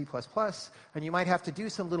C or C++, and you might have to do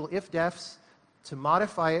some little if-defs to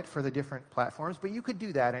modify it for the different platforms, but you could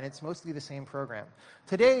do that, and it's mostly the same program.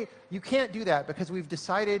 Today, you can't do that because we've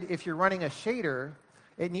decided if you're running a shader,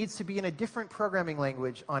 It needs to be in a different programming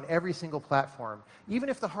language on every single platform, even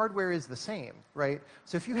if the hardware is the same, right?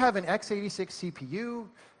 So if you have an x86 CPU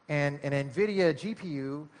and an NVIDIA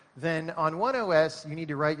GPU, then on one OS, you need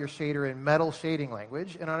to write your shader in Metal shading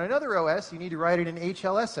language, and on another OS, you need to write it in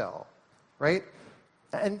HLSL, right?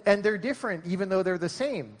 And they're different, even though they're the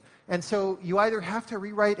same. And so you either have to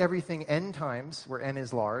rewrite everything n times, where n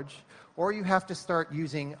is large, or you have to start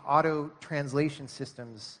using auto translation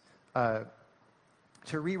systems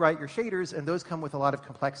to rewrite your shaders, and those come with a lot of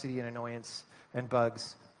complexity and annoyance and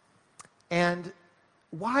bugs. And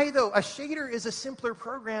why, though? A shader is a simpler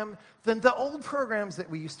program than the old programs that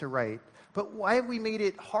we used to write. But why have we made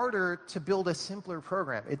it harder to build a simpler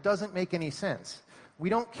program? It doesn't make any sense. We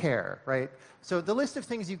don't care, right? So the list of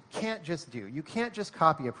things you can't just do. You can't just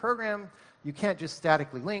copy a program. You can't just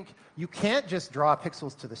statically link. You can't just draw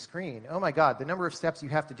pixels to the screen. Oh my God, the number of steps you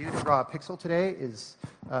have to do to draw a pixel today is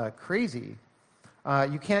crazy.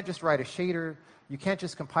 You can't just write a shader. You can't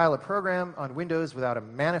just compile a program on Windows without a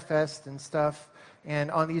manifest and stuff.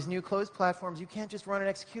 And on these new closed platforms, you can't just run an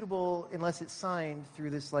executable unless it's signed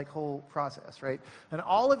through this whole process, right? And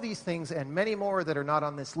all of these things and many more that are not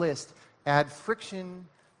on this list add friction,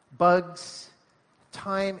 bugs,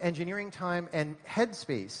 time, engineering time, and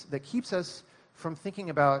headspace that keeps us from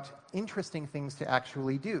thinking about interesting things to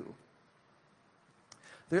actually do.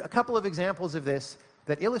 There are a couple of examples of this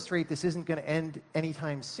that illustrate this isn't going to end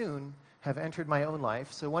anytime soon have entered my own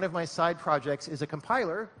life. So one of my side projects is a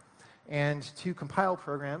compiler, and to compile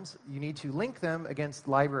programs, you need to link them against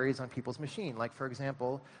libraries on people's machine, like, for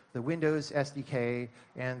example, the Windows SDK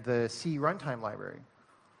and the C runtime library.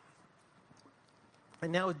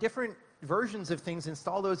 And now different versions of things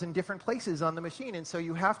install those in different places on the machine, and so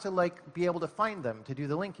you have to be able to find them to do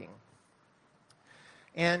the linking.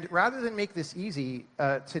 And rather than make this easy,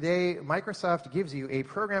 today Microsoft gives you a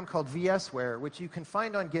program called VSware, which you can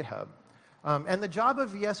find on GitHub. And the job of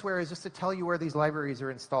VSware is just to tell you where these libraries are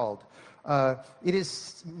installed. It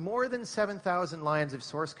is more than 7,000 lines of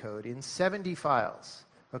source code in 70 files.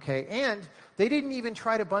 Okay? And they didn't even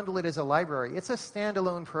try to bundle it as a library. It's a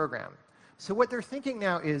standalone program. So what they're thinking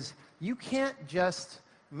now is, you can't just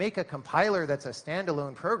make a compiler that's a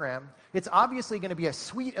standalone program. It's obviously going to be a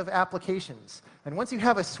suite of applications. And once you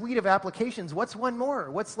have a suite of applications, what's one more?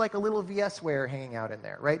 What's like a little VSware hanging out in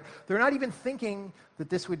there, right? They're not even thinking that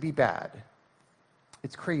this would be bad.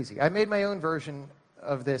 It's crazy. I made my own version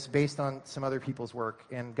of this based on some other people's work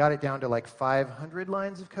and got it down to 500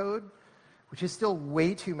 lines of code, which is still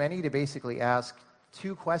way too many to basically ask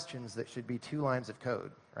 2 questions that should be 2 lines of code,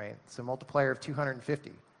 right? It's a multiplier of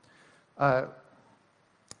 250.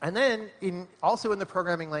 And then, also in the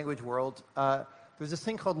programming language world, there's this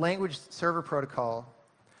thing called Language Server Protocol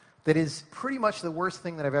that is pretty much the worst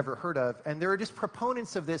thing that I've ever heard of. And there are just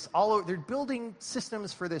proponents of this all over. They're building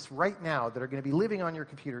systems for this right now that are going to be living on your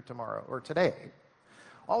computer tomorrow, or today.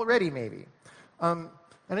 Already, maybe. And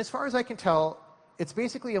as far as I can tell, it's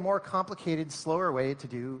basically a more complicated, slower way to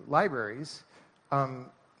do libraries.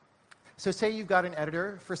 So say you've got an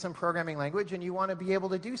editor for some programming language, and you want to be able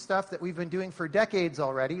to do stuff that we've been doing for decades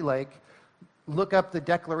already, like look up the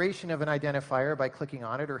declaration of an identifier by clicking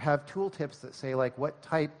on it, or have tooltips that say, what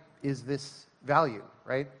type is this value,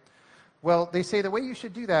 right? Well, they say the way you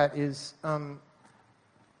should do that is,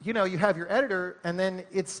 you have your editor, and then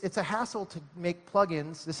it's a hassle to make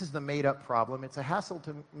plugins. This is the made-up problem. It's a hassle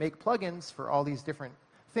to make plugins for all these different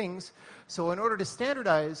things. So in order to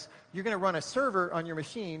standardize, you're going to run a server on your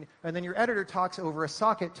machine, and then your editor talks over a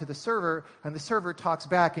socket to the server, and the server talks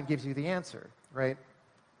back and gives you the answer, right?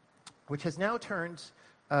 Which has now turned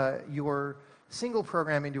your single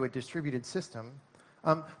program into a distributed system.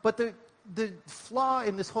 But the flaw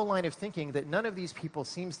in this whole line of thinking that none of these people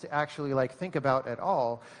seems to actually think about at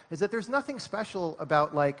all is that there's nothing special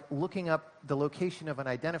about looking up the location of an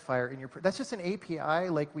identifier in your that's just an API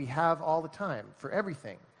like we have all the time for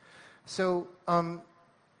everything. So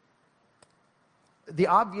the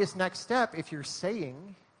obvious next step, if you're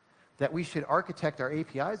saying that we should architect our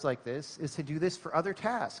APIs like this, is to do this for other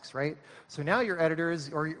tasks, right? So now your editors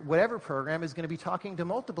or whatever program is going to be talking to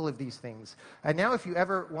multiple of these things. And now if you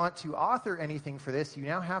ever want to author anything for this, you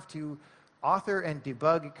now have to author and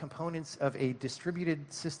debug components of a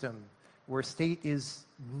distributed system where state is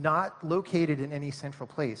not located in any central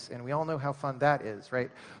place. And we all know how fun that is, right?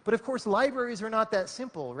 But of course, libraries are not that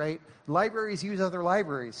simple, right? Libraries use other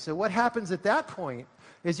libraries. So what happens at that point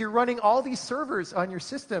is you're running all these servers on your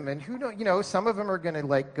system, and some of them are going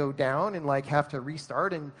to go down and have to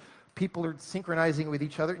restart, and people are synchronizing with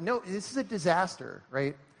each other. No, this is a disaster,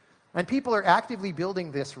 right? And people are actively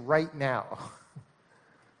building this right now.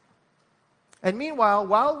 And meanwhile,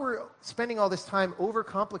 while we're spending all this time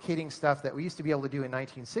overcomplicating stuff that we used to be able to do in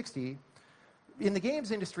 1960, in the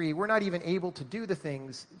games industry, we're not even able to do the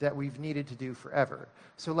things that we've needed to do forever.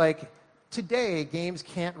 So like today, games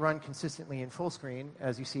can't run consistently in full screen,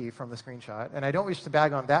 as you see from the screenshot. And I don't wish to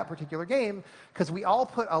bag on that particular game, because we all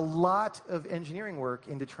put a lot of engineering work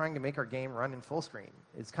into trying to make our game run in full screen.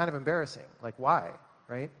 It's kind of embarrassing. Like, why,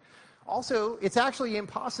 right? Also, it's actually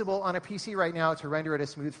impossible on a PC right now to render at a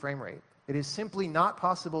smooth frame rate. It is simply not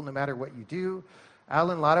possible no matter what you do.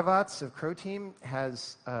 Alan Ladovats of Croteam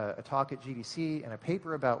has a talk at GDC and a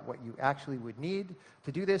paper about what you actually would need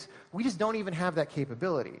to do this. We just don't even have that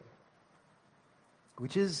capability,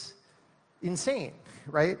 which is insane,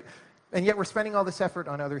 right? And yet we're spending all this effort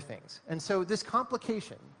on other things. And so this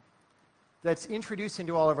complication that's introduced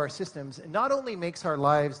into all of our systems not only makes our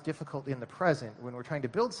lives difficult in the present when we're trying to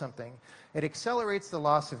build something, it accelerates the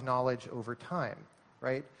loss of knowledge over time,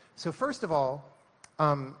 right? So first of all,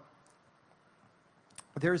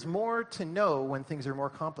 there's more to know when things are more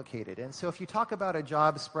complicated. And so if you talk about a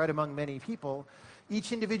job spread among many people,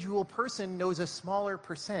 each individual person knows a smaller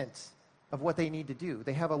percent of what they need to do.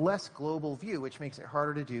 They have a less global view, which makes it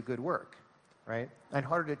harder to do good work, right? And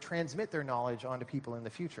harder to transmit their knowledge onto people in the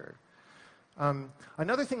future.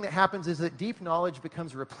 Another thing that happens is that deep knowledge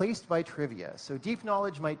becomes replaced by trivia. So deep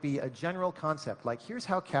knowledge might be a general concept, like here's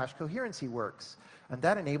how cache coherency works. And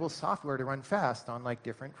that enables software to run fast on like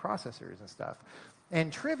different processors and stuff.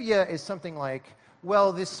 And trivia is something like,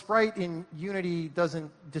 well, this sprite in Unity doesn't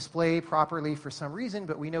display properly for some reason,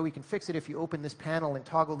 but we know we can fix it if you open this panel and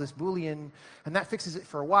toggle this Boolean, and that fixes it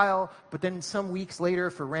for a while, but then some weeks later,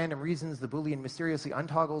 for random reasons, the Boolean mysteriously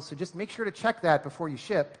untoggles, so just make sure to check that before you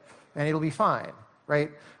ship, and it'll be fine,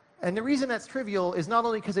 right? And the reason that's trivial is not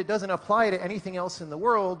only because it doesn't apply to anything else in the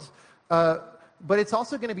world, but it's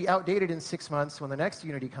also going to be outdated in 6 months when the next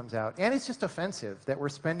Unity comes out. And it's just offensive that we're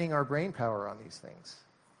spending our brain power on these things.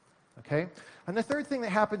 Okay? And the third thing that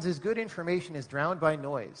happens is good information is drowned by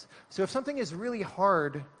noise. So if something is really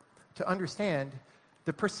hard to understand,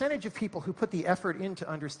 the percentage of people who put the effort into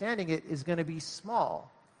understanding it is going to be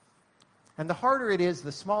small. And the harder it is,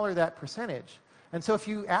 the smaller that percentage. And so if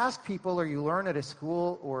you ask people, or you learn at a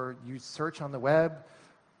school, or you search on the web,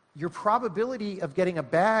 your probability of getting a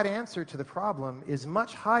bad answer to the problem is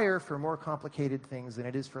much higher for more complicated things than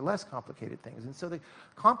it is for less complicated things. And so the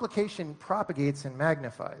complication propagates and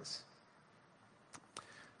magnifies.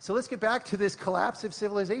 So let's get back to this collapse of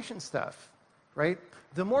civilization stuff, right?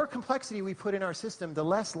 The more complexity we put in our system, the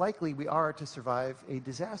less likely we are to survive a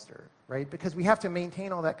disaster, right? Because we have to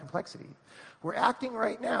maintain all that complexity. We're acting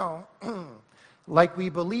right now like we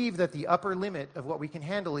believe that the upper limit of what we can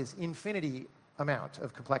handle is infinity amount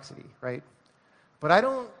of complexity, right? But I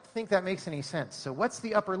don't think that makes any sense. So what's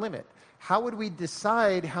the upper limit? How would we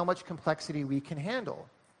decide how much complexity we can handle?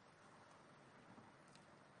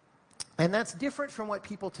 And that's different from what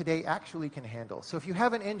people today actually can handle. So if you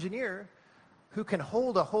have an engineer who can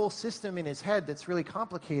hold a whole system in his head that's really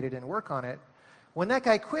complicated and work on it, when that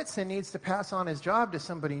guy quits and needs to pass on his job to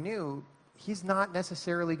somebody new, he's not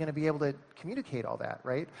necessarily going to be able to communicate all that,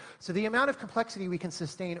 right? So the amount of complexity we can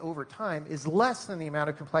sustain over time is less than the amount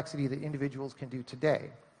of complexity that individuals can do today,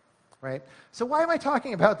 right? So why am I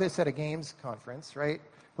talking about this at a games conference, right?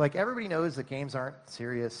 Like, everybody knows that games aren't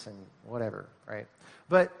serious and whatever, right?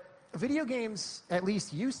 But video games at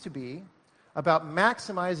least used to be about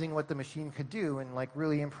maximizing what the machine could do and like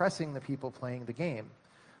really impressing the people playing the game.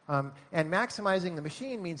 And maximizing the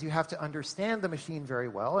machine means you have to understand the machine very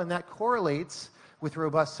well, and that correlates with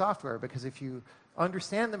robust software, because if you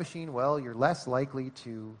understand the machine well, you're less likely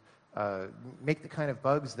to make the kind of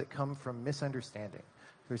bugs that come from misunderstanding.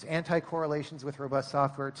 There's anti-correlations with robust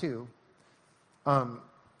software too.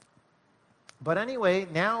 But anyway,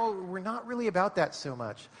 now we're not really about that so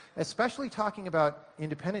much. Especially talking about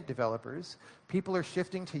independent developers, people are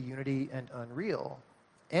shifting to Unity and Unreal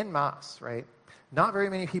en masse, right? Not very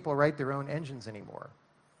many people write their own engines anymore.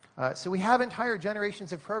 So we have entire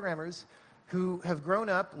generations of programmers who have grown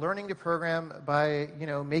up learning to program by,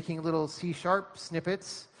 making little C#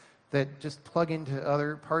 snippets that just plug into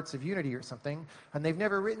other parts of Unity or something, and they've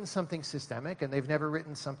never written something systemic, and they've never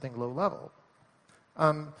written something low level.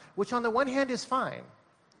 Which on the one hand is fine.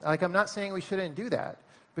 Like, I'm not saying we shouldn't do that,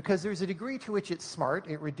 because there's a degree to which it's smart.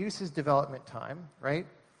 It reduces development time, right?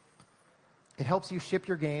 It helps you ship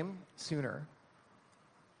your game sooner.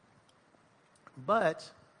 But,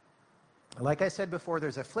 like I said before,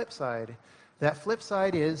 there's a flip side. That flip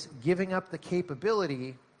side is giving up the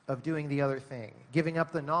capability of doing the other thing, giving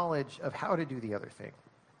up the knowledge of how to do the other thing.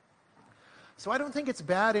 So I don't think it's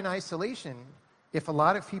bad in isolation if a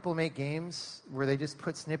lot of people make games where they just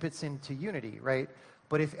put snippets into Unity, right?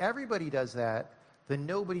 But if everybody does that, then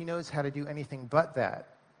nobody knows how to do anything but that.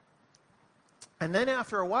 And then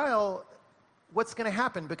after a while, what's going to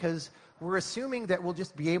happen? Because we're assuming that we'll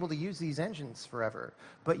just be able to use these engines forever.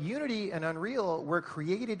 But Unity and Unreal were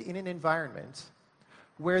created in an environment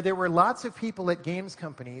where there were lots of people at games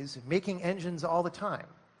companies making engines all the time,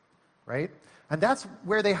 right? And that's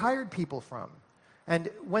where they hired people from. And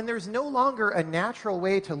when there's no longer a natural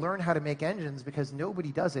way to learn how to make engines because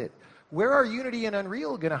nobody does it, where are Unity and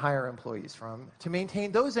Unreal going to hire employees from to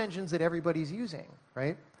maintain those engines that everybody's using,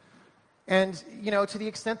 right? And, you know, to the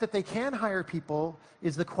extent that they can hire people,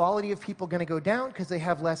 is the quality of people going to go down because they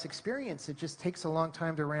have less experience? It just takes a long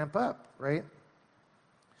time to ramp up, right?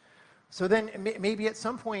 So then maybe at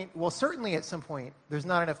some point, well, certainly at some point, there's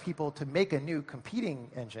not enough people to make a new competing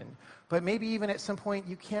engine. But maybe even at some point,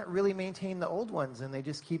 you can't really maintain the old ones, and they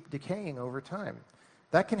just keep decaying over time.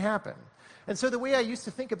 That can happen. And so the way I used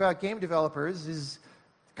to think about game developers is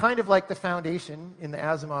kind of like the Foundation in the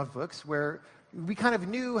Asimov books, where we kind of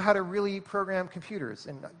knew how to really program computers.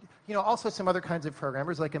 And you know, also some other kinds of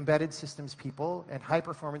programmers, like embedded systems people and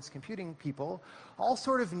high-performance computing people, all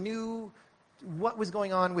sort of knew what was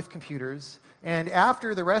going on with computers. And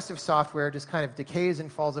after the rest of software just kind of decays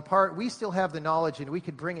and falls apart, we still have the knowledge and we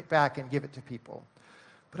could bring it back and give it to people.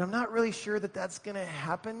 But I'm not really sure that that's going to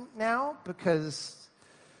happen now, because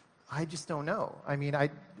I just don't know. I mean, I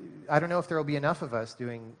don't know if there will be enough of us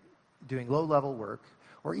doing low-level work,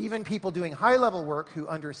 or even people doing high-level work who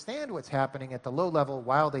understand what's happening at the low level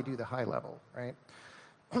while they do the high level, right?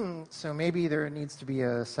 So maybe there needs to be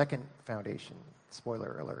a second Foundation.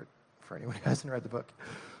 Spoiler alert for anyone who hasn't read the book.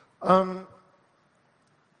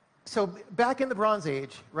 So back in the Bronze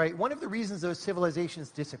Age, right, one of the reasons those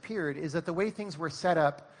civilizations disappeared is that the way things were set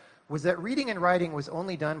up was that reading and writing was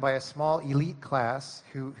only done by a small elite class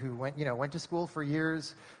who went to school for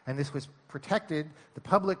years, and this was protected. The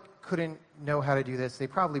public couldn't know how to do this. They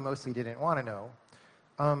probably mostly didn't want to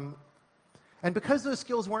know. And because those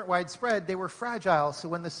skills weren't widespread, they were fragile, so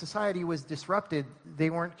when the society was disrupted, they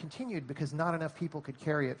weren't continued because not enough people could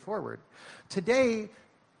carry it forward. Today,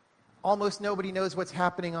 almost nobody knows what's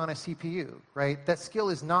happening on a CPU, right? That skill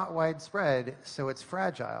is not widespread, so it's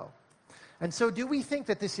fragile. And so do we think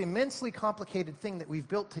that this immensely complicated thing that we've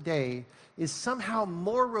built today is somehow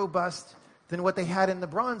more robust than what they had in the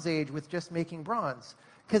Bronze Age with just making bronze?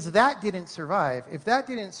 Because that didn't survive. If that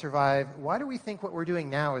didn't survive, why do we think what we're doing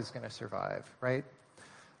now is going to survive, right?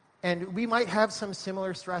 And we might have some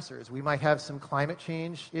similar stressors. We might have some climate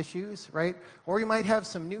change issues, right? Or we might have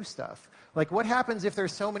some new stuff. Like, what happens if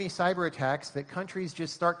there's so many cyber attacks that countries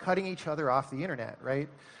just start cutting each other off the internet, right?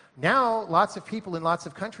 Now, lots of people in lots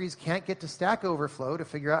of countries can't get to Stack Overflow to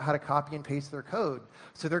figure out how to copy and paste their code.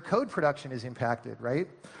 So their code production is impacted, right?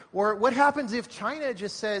 Or what happens if China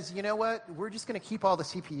just says, you know what, we're just going to keep all the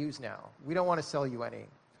CPUs now. We don't want to sell you any.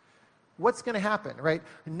 What's going to happen, right?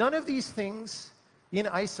 None of these things in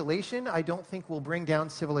isolation, I don't think, will bring down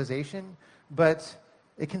civilization, but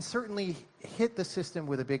it can certainly hit the system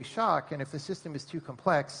with a big shock, and if the system is too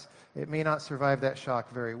complex, it may not survive that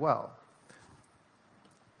shock very well.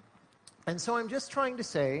 And so I'm just trying to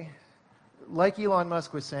say, like Elon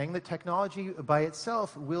Musk was saying, that technology by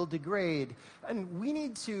itself will degrade. And we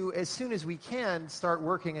need to, as soon as we can, start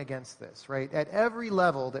working against this, right? At every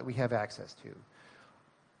level that we have access to.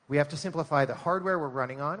 We have to simplify the hardware we're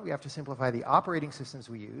running on. We have to simplify the operating systems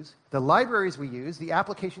we use, the libraries we use, the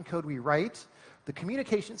application code we write, the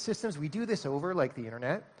communication systems we do this over, like the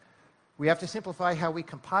internet. We have to simplify how we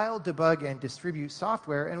compile, debug, and distribute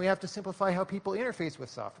software, and we have to simplify how people interface with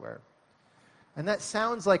software. And that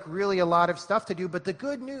sounds like really a lot of stuff to do, but the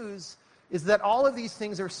good news is that all of these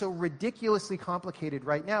things are so ridiculously complicated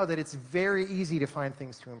right now that it's very easy to find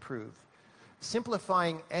things to improve.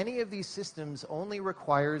 Simplifying any of these systems only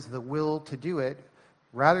requires the will to do it,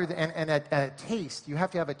 rather than, and a taste. You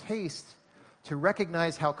have to have a taste to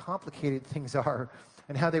recognize how complicated things are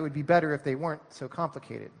and how they would be better if they weren't so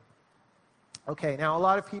complicated. Okay, now a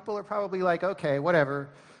lot of people are probably like, okay, whatever.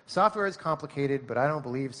 Software is complicated, but I don't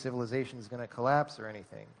believe civilization is going to collapse or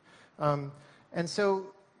anything. And so,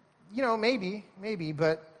 you know, maybe,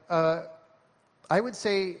 but I would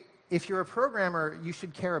say if you're a programmer, you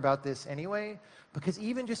should care about this anyway, because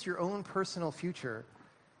even just your own personal future,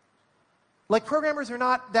 like, programmers are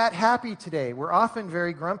not that happy today. We're often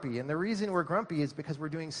very grumpy, and the reason we're grumpy is because we're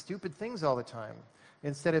doing stupid things all the time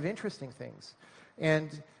instead of interesting things.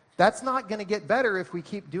 And that's not going to get better if we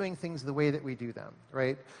keep doing things the way that we do them,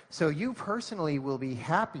 right? So you personally will be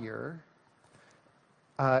happier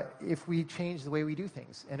if we change the way we do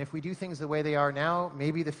things. And if we do things the way they are now,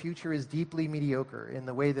 maybe the future is deeply mediocre in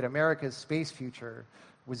the way that America's space future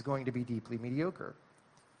was going to be deeply mediocre.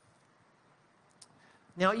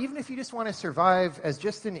 Now, even if you just want to survive as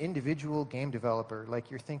just an individual game developer,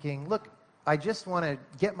 like you're thinking, look, I just want to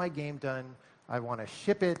get my game done, I want to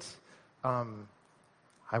ship it,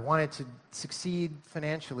 I want it to succeed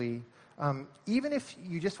financially, even if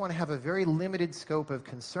you just want to have a very limited scope of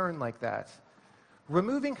concern like that,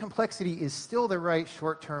 removing complexity is still the right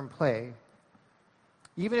short-term play,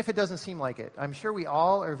 even if it doesn't seem like it. I'm sure we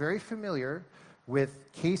all are very familiar with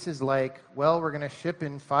cases like, well, we're going to ship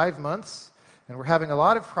in 5 months, and we're having a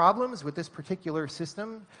lot of problems with this particular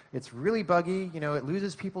system. It's really buggy, it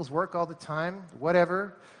loses people's work all the time,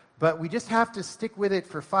 whatever. But we just have to stick with it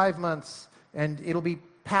for 5 months, and it'll be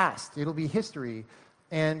past, it'll be history.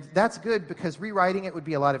 And that's good because rewriting it would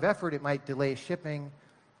be a lot of effort. It might delay shipping.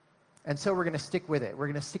 And so we're going to stick with it. We're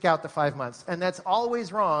going to stick out the 5 months. And that's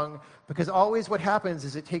always wrong, because always what happens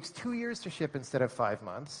is it takes 2 years to ship instead of 5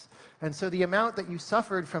 months. And so the amount that you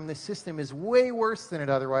suffered from this system is way worse than it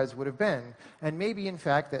otherwise would have been. And maybe, in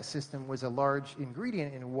fact, that system was a large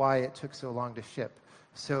ingredient in why it took so long to ship.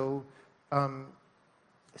 So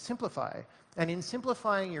simplify. And in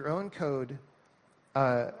simplifying your own code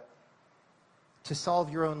to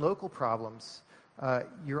solve your own local problems,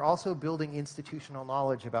 you're also building institutional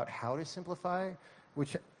knowledge about how to simplify,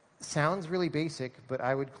 which sounds really basic, but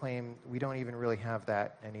I would claim we don't even really have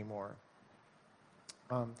that anymore.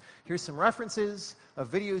 Here's some references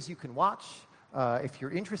of videos you can watch if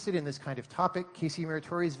you're interested in this kind of topic. Casey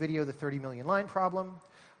Muratori's video, The 30 Million Line Problem.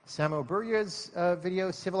 Samo Burya's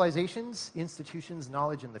video, Civilizations, Institutions,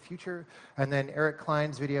 Knowledge in the Future. And then Eric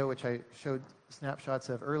Klein's video, which I showed snapshots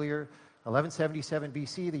of earlier, 1177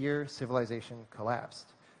 BC, the year civilization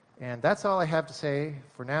collapsed. And that's all I have to say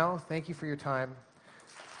for now. Thank you for your time.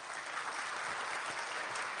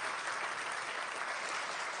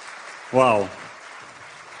 Wow.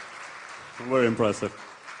 Very impressive.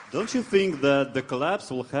 Don't you think that the collapse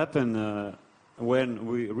will happen when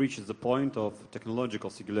we reach the point of technological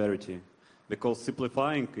singularity? Because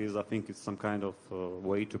simplifying is, I think, it's some kind of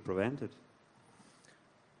way to prevent it.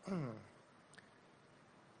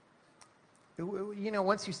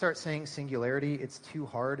 Once you start saying singularity, it's too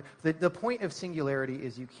hard. The point of singularity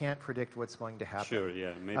is you can't predict what's going to happen. Sure,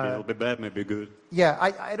 yeah. Maybe it'll be bad, maybe good. Yeah,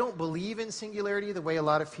 I don't believe in singularity the way a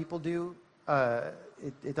lot of people do.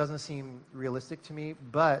 It doesn't seem realistic to me,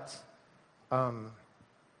 but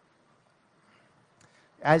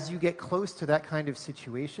as you get close to that kind of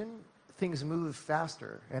situation, things move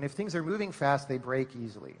faster. And if things are moving fast, they break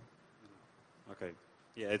easily. Okay.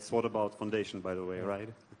 Yeah, it's what about foundation, by the way, right?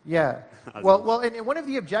 Yeah. Well, and one of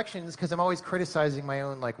the objections, because I'm always criticizing my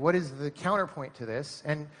own, like, what is the counterpoint to this?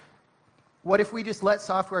 And what if we just let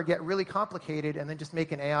software get really complicated and then just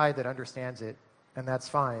make an AI that understands it, and that's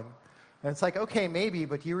fine? And it's like, okay, maybe,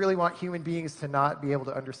 but do you really want human beings to not be able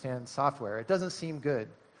to understand software? It doesn't seem good.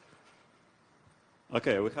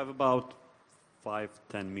 Okay, we have about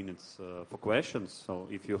 5-10 minutes for questions. So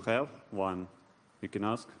if you have one, you can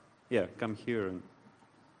ask. Yeah, come here and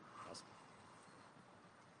ask.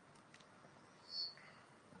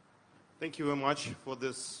 Thank you very much for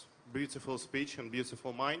this beautiful speech and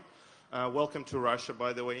beautiful mind. Welcome to Russia,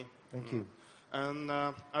 by the way. Thank you. And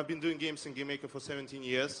I've been doing games in GameMaker for 17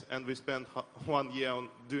 years, and we spent 1 year on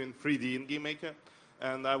doing 3D in GameMaker.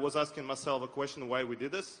 And I was asking myself a question why we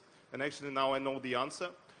did this, and actually now I know the answer.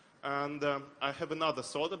 And I have another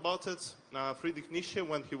thought about it. Friedrich Nietzsche,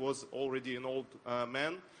 when he was already an old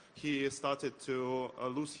man, he started to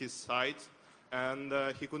lose his sight, and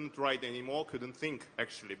he couldn't write anymore, couldn't think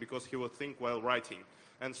actually, because he would think while writing.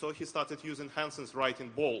 And so he started using Hanson's writing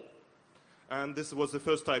ball. And this was the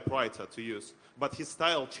first typewriter to use. But his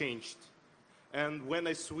style changed. And when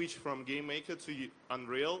I switched from GameMaker to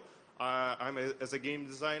Unreal, as a game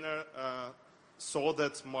designer, saw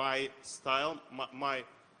that my style, my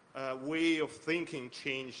way of thinking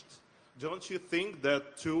changed. Don't you think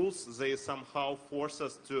that tools, they somehow force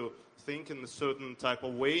us to think in a certain type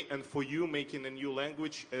of way? And for you, making a new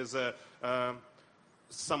language is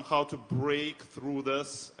somehow to break through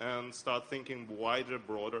this and start thinking wider,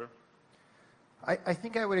 broader? I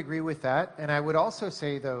think I would agree with that. And I would also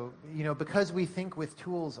say, though, because we think with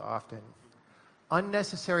tools often,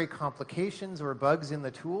 unnecessary complications or bugs in the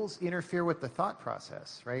tools interfere with the thought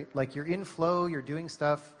process, right? Like you're in flow, you're doing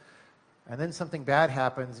stuff, and then something bad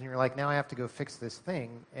happens, and you're like, now I have to go fix this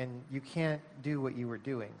thing, and you can't do what you were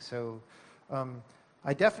doing. So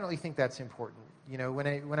I definitely think that's important.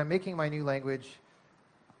 When I'm making my new language,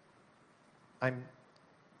 I'm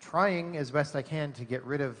trying as best I can to get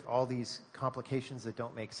rid of all these complications that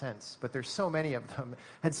don't make sense. But there's so many of them.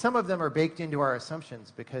 And some of them are baked into our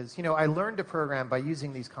assumptions because, you know, I learned to program by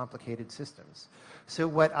using these complicated systems. So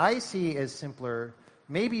what I see as simpler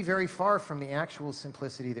may be very far from the actual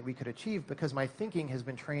simplicity that we could achieve because my thinking has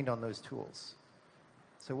been trained on those tools.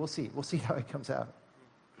 So we'll see. We'll see how it comes out.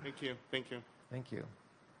 Thank you. Thank you. Thank you.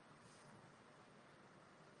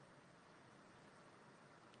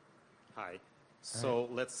 Hi. So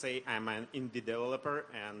let's say I'm an indie developer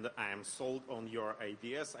and I'm sold on your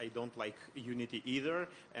ideas. I don't like Unity either,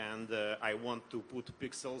 and I want to put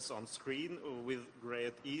pixels on screen with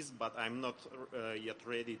great ease, but I'm not yet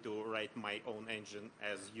ready to write my own engine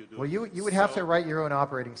as you do. Well, you would have to write your own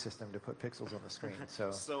operating system to put pixels on the screen. So,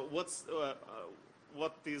 so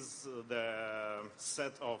what is the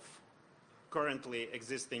set of currently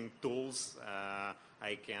existing tools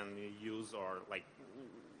I can use, or like?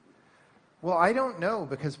 well, I don't know,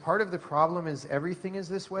 because part of the problem is everything is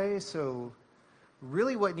this way. So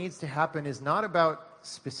really what needs to happen is not about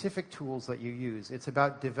specific tools that you use. It's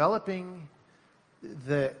about developing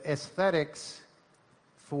the aesthetics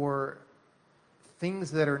for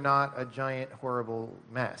things that are not a giant, horrible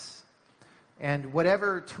mess. And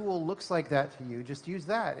whatever tool looks like that to you, just use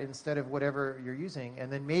that instead of whatever you're using.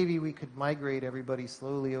 And then maybe we could migrate everybody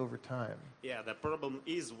slowly over time. Yeah, the problem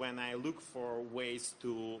is when I look for ways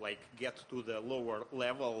to like get to the lower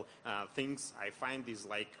level things, I find is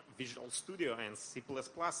like Visual Studio and C++,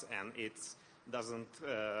 and it doesn't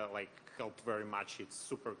like help very much. It's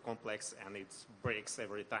super complex and it breaks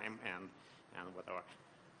every time and whatever.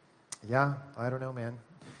 Yeah, I don't know, man.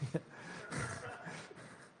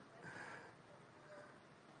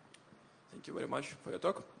 Thank you very much for your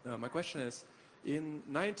talk. My question is, in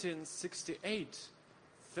 1968,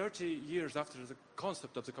 30 years after the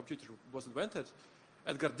concept of the computer was invented,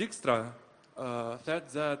 Edgar Dijkstra said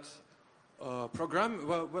that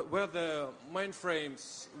where the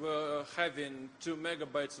mainframes were having 2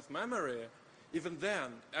 megabytes of memory, even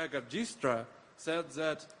then, Edgar Dijkstra said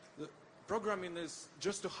that the programming is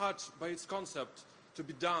just too hard by its concept to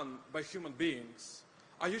be done by human beings.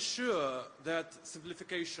 Are you sure that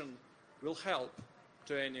simplification will help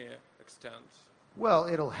to any extent? Well,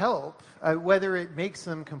 it'll help. Whether it makes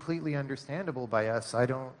them completely understandable by us, I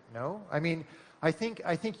don't know. I mean, I think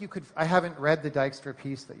you could. I haven't read the Dijkstra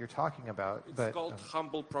piece that you're talking about. It's called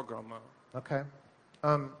Humble Programmer. Okay.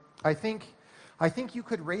 I think you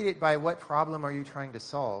could rate it by what problem are you trying to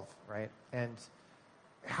solve, right? And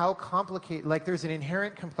how complicated. Like, there's an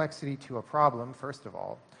inherent complexity to a problem, first of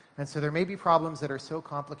all. And so there may be problems that are so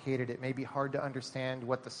complicated it may be hard to understand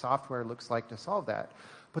what the software looks like to solve that.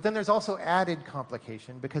 But then there's also added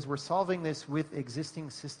complication because we're solving this with existing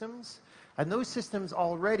systems, and those systems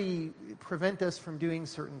already prevent us from doing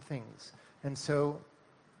certain things. And so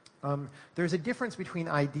there's a difference between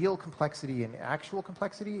ideal complexity and actual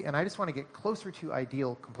complexity, and I just want to get closer to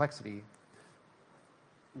ideal complexity.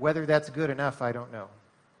 Whether that's good enough, I don't know.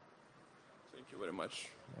 Thank you very much.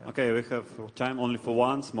 Yeah. Okay, we have time only for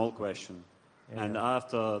one small question. Yeah. And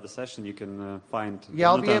after the session, you can find Yeah,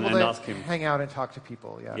 I'll be Newton able and to ask him. hang out and talk to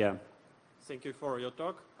people, yeah. Yeah. Thank you for your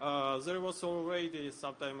talk. There was already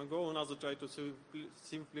some time ago another try to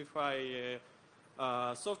simplify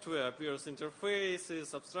software, appears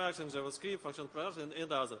interfaces, abstraction, JavaScript, function production,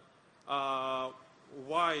 and other.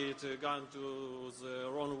 Why it gone to the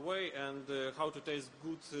wrong way, and how to take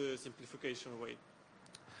good simplification way?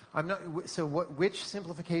 I'm not. So, which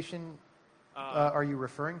simplification are you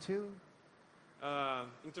referring to?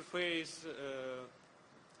 Interface,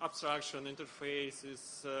 abstraction,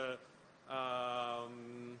 interfaces,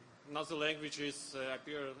 other languages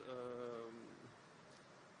appear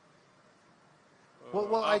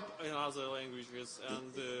in other languages,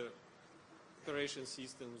 and operation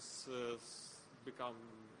systems become.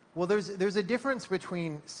 Well, there's a difference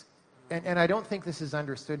between, and I don't think this is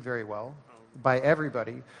understood very well by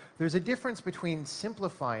everybody. There's a difference between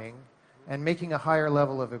simplifying and making a higher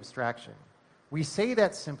level of abstraction. We say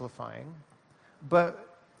that's simplifying,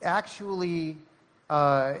 but actually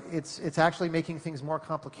it's actually making things more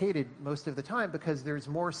complicated most of the time because there's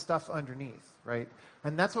more stuff underneath, right?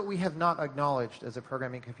 And that's what we have not acknowledged as a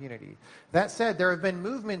programming community. That said, there have been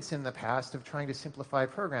movements in the past of trying to simplify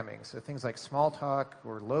programming, so things like Smalltalk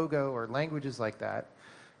or Logo or languages like that.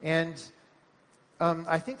 And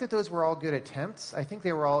I think that those were all good attempts. I think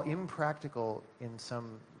they were all impractical in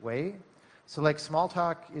some way. So like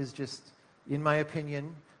Smalltalk is just, in my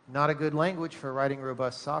opinion, not a good language for writing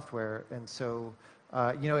robust software. And so,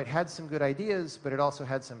 it had some good ideas, but it also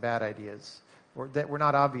had some bad ideas, or that were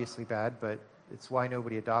not obviously bad, but it's why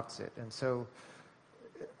nobody adopts it. And so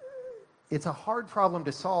it's a hard problem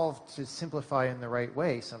to solve to simplify in the right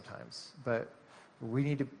way sometimes, but we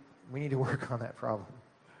need to work on that problem.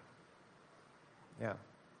 Yeah.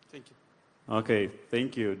 Thank you. Okay,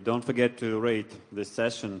 thank you. Don't forget to rate this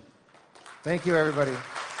session. Thank you, everybody.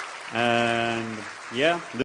 And yeah.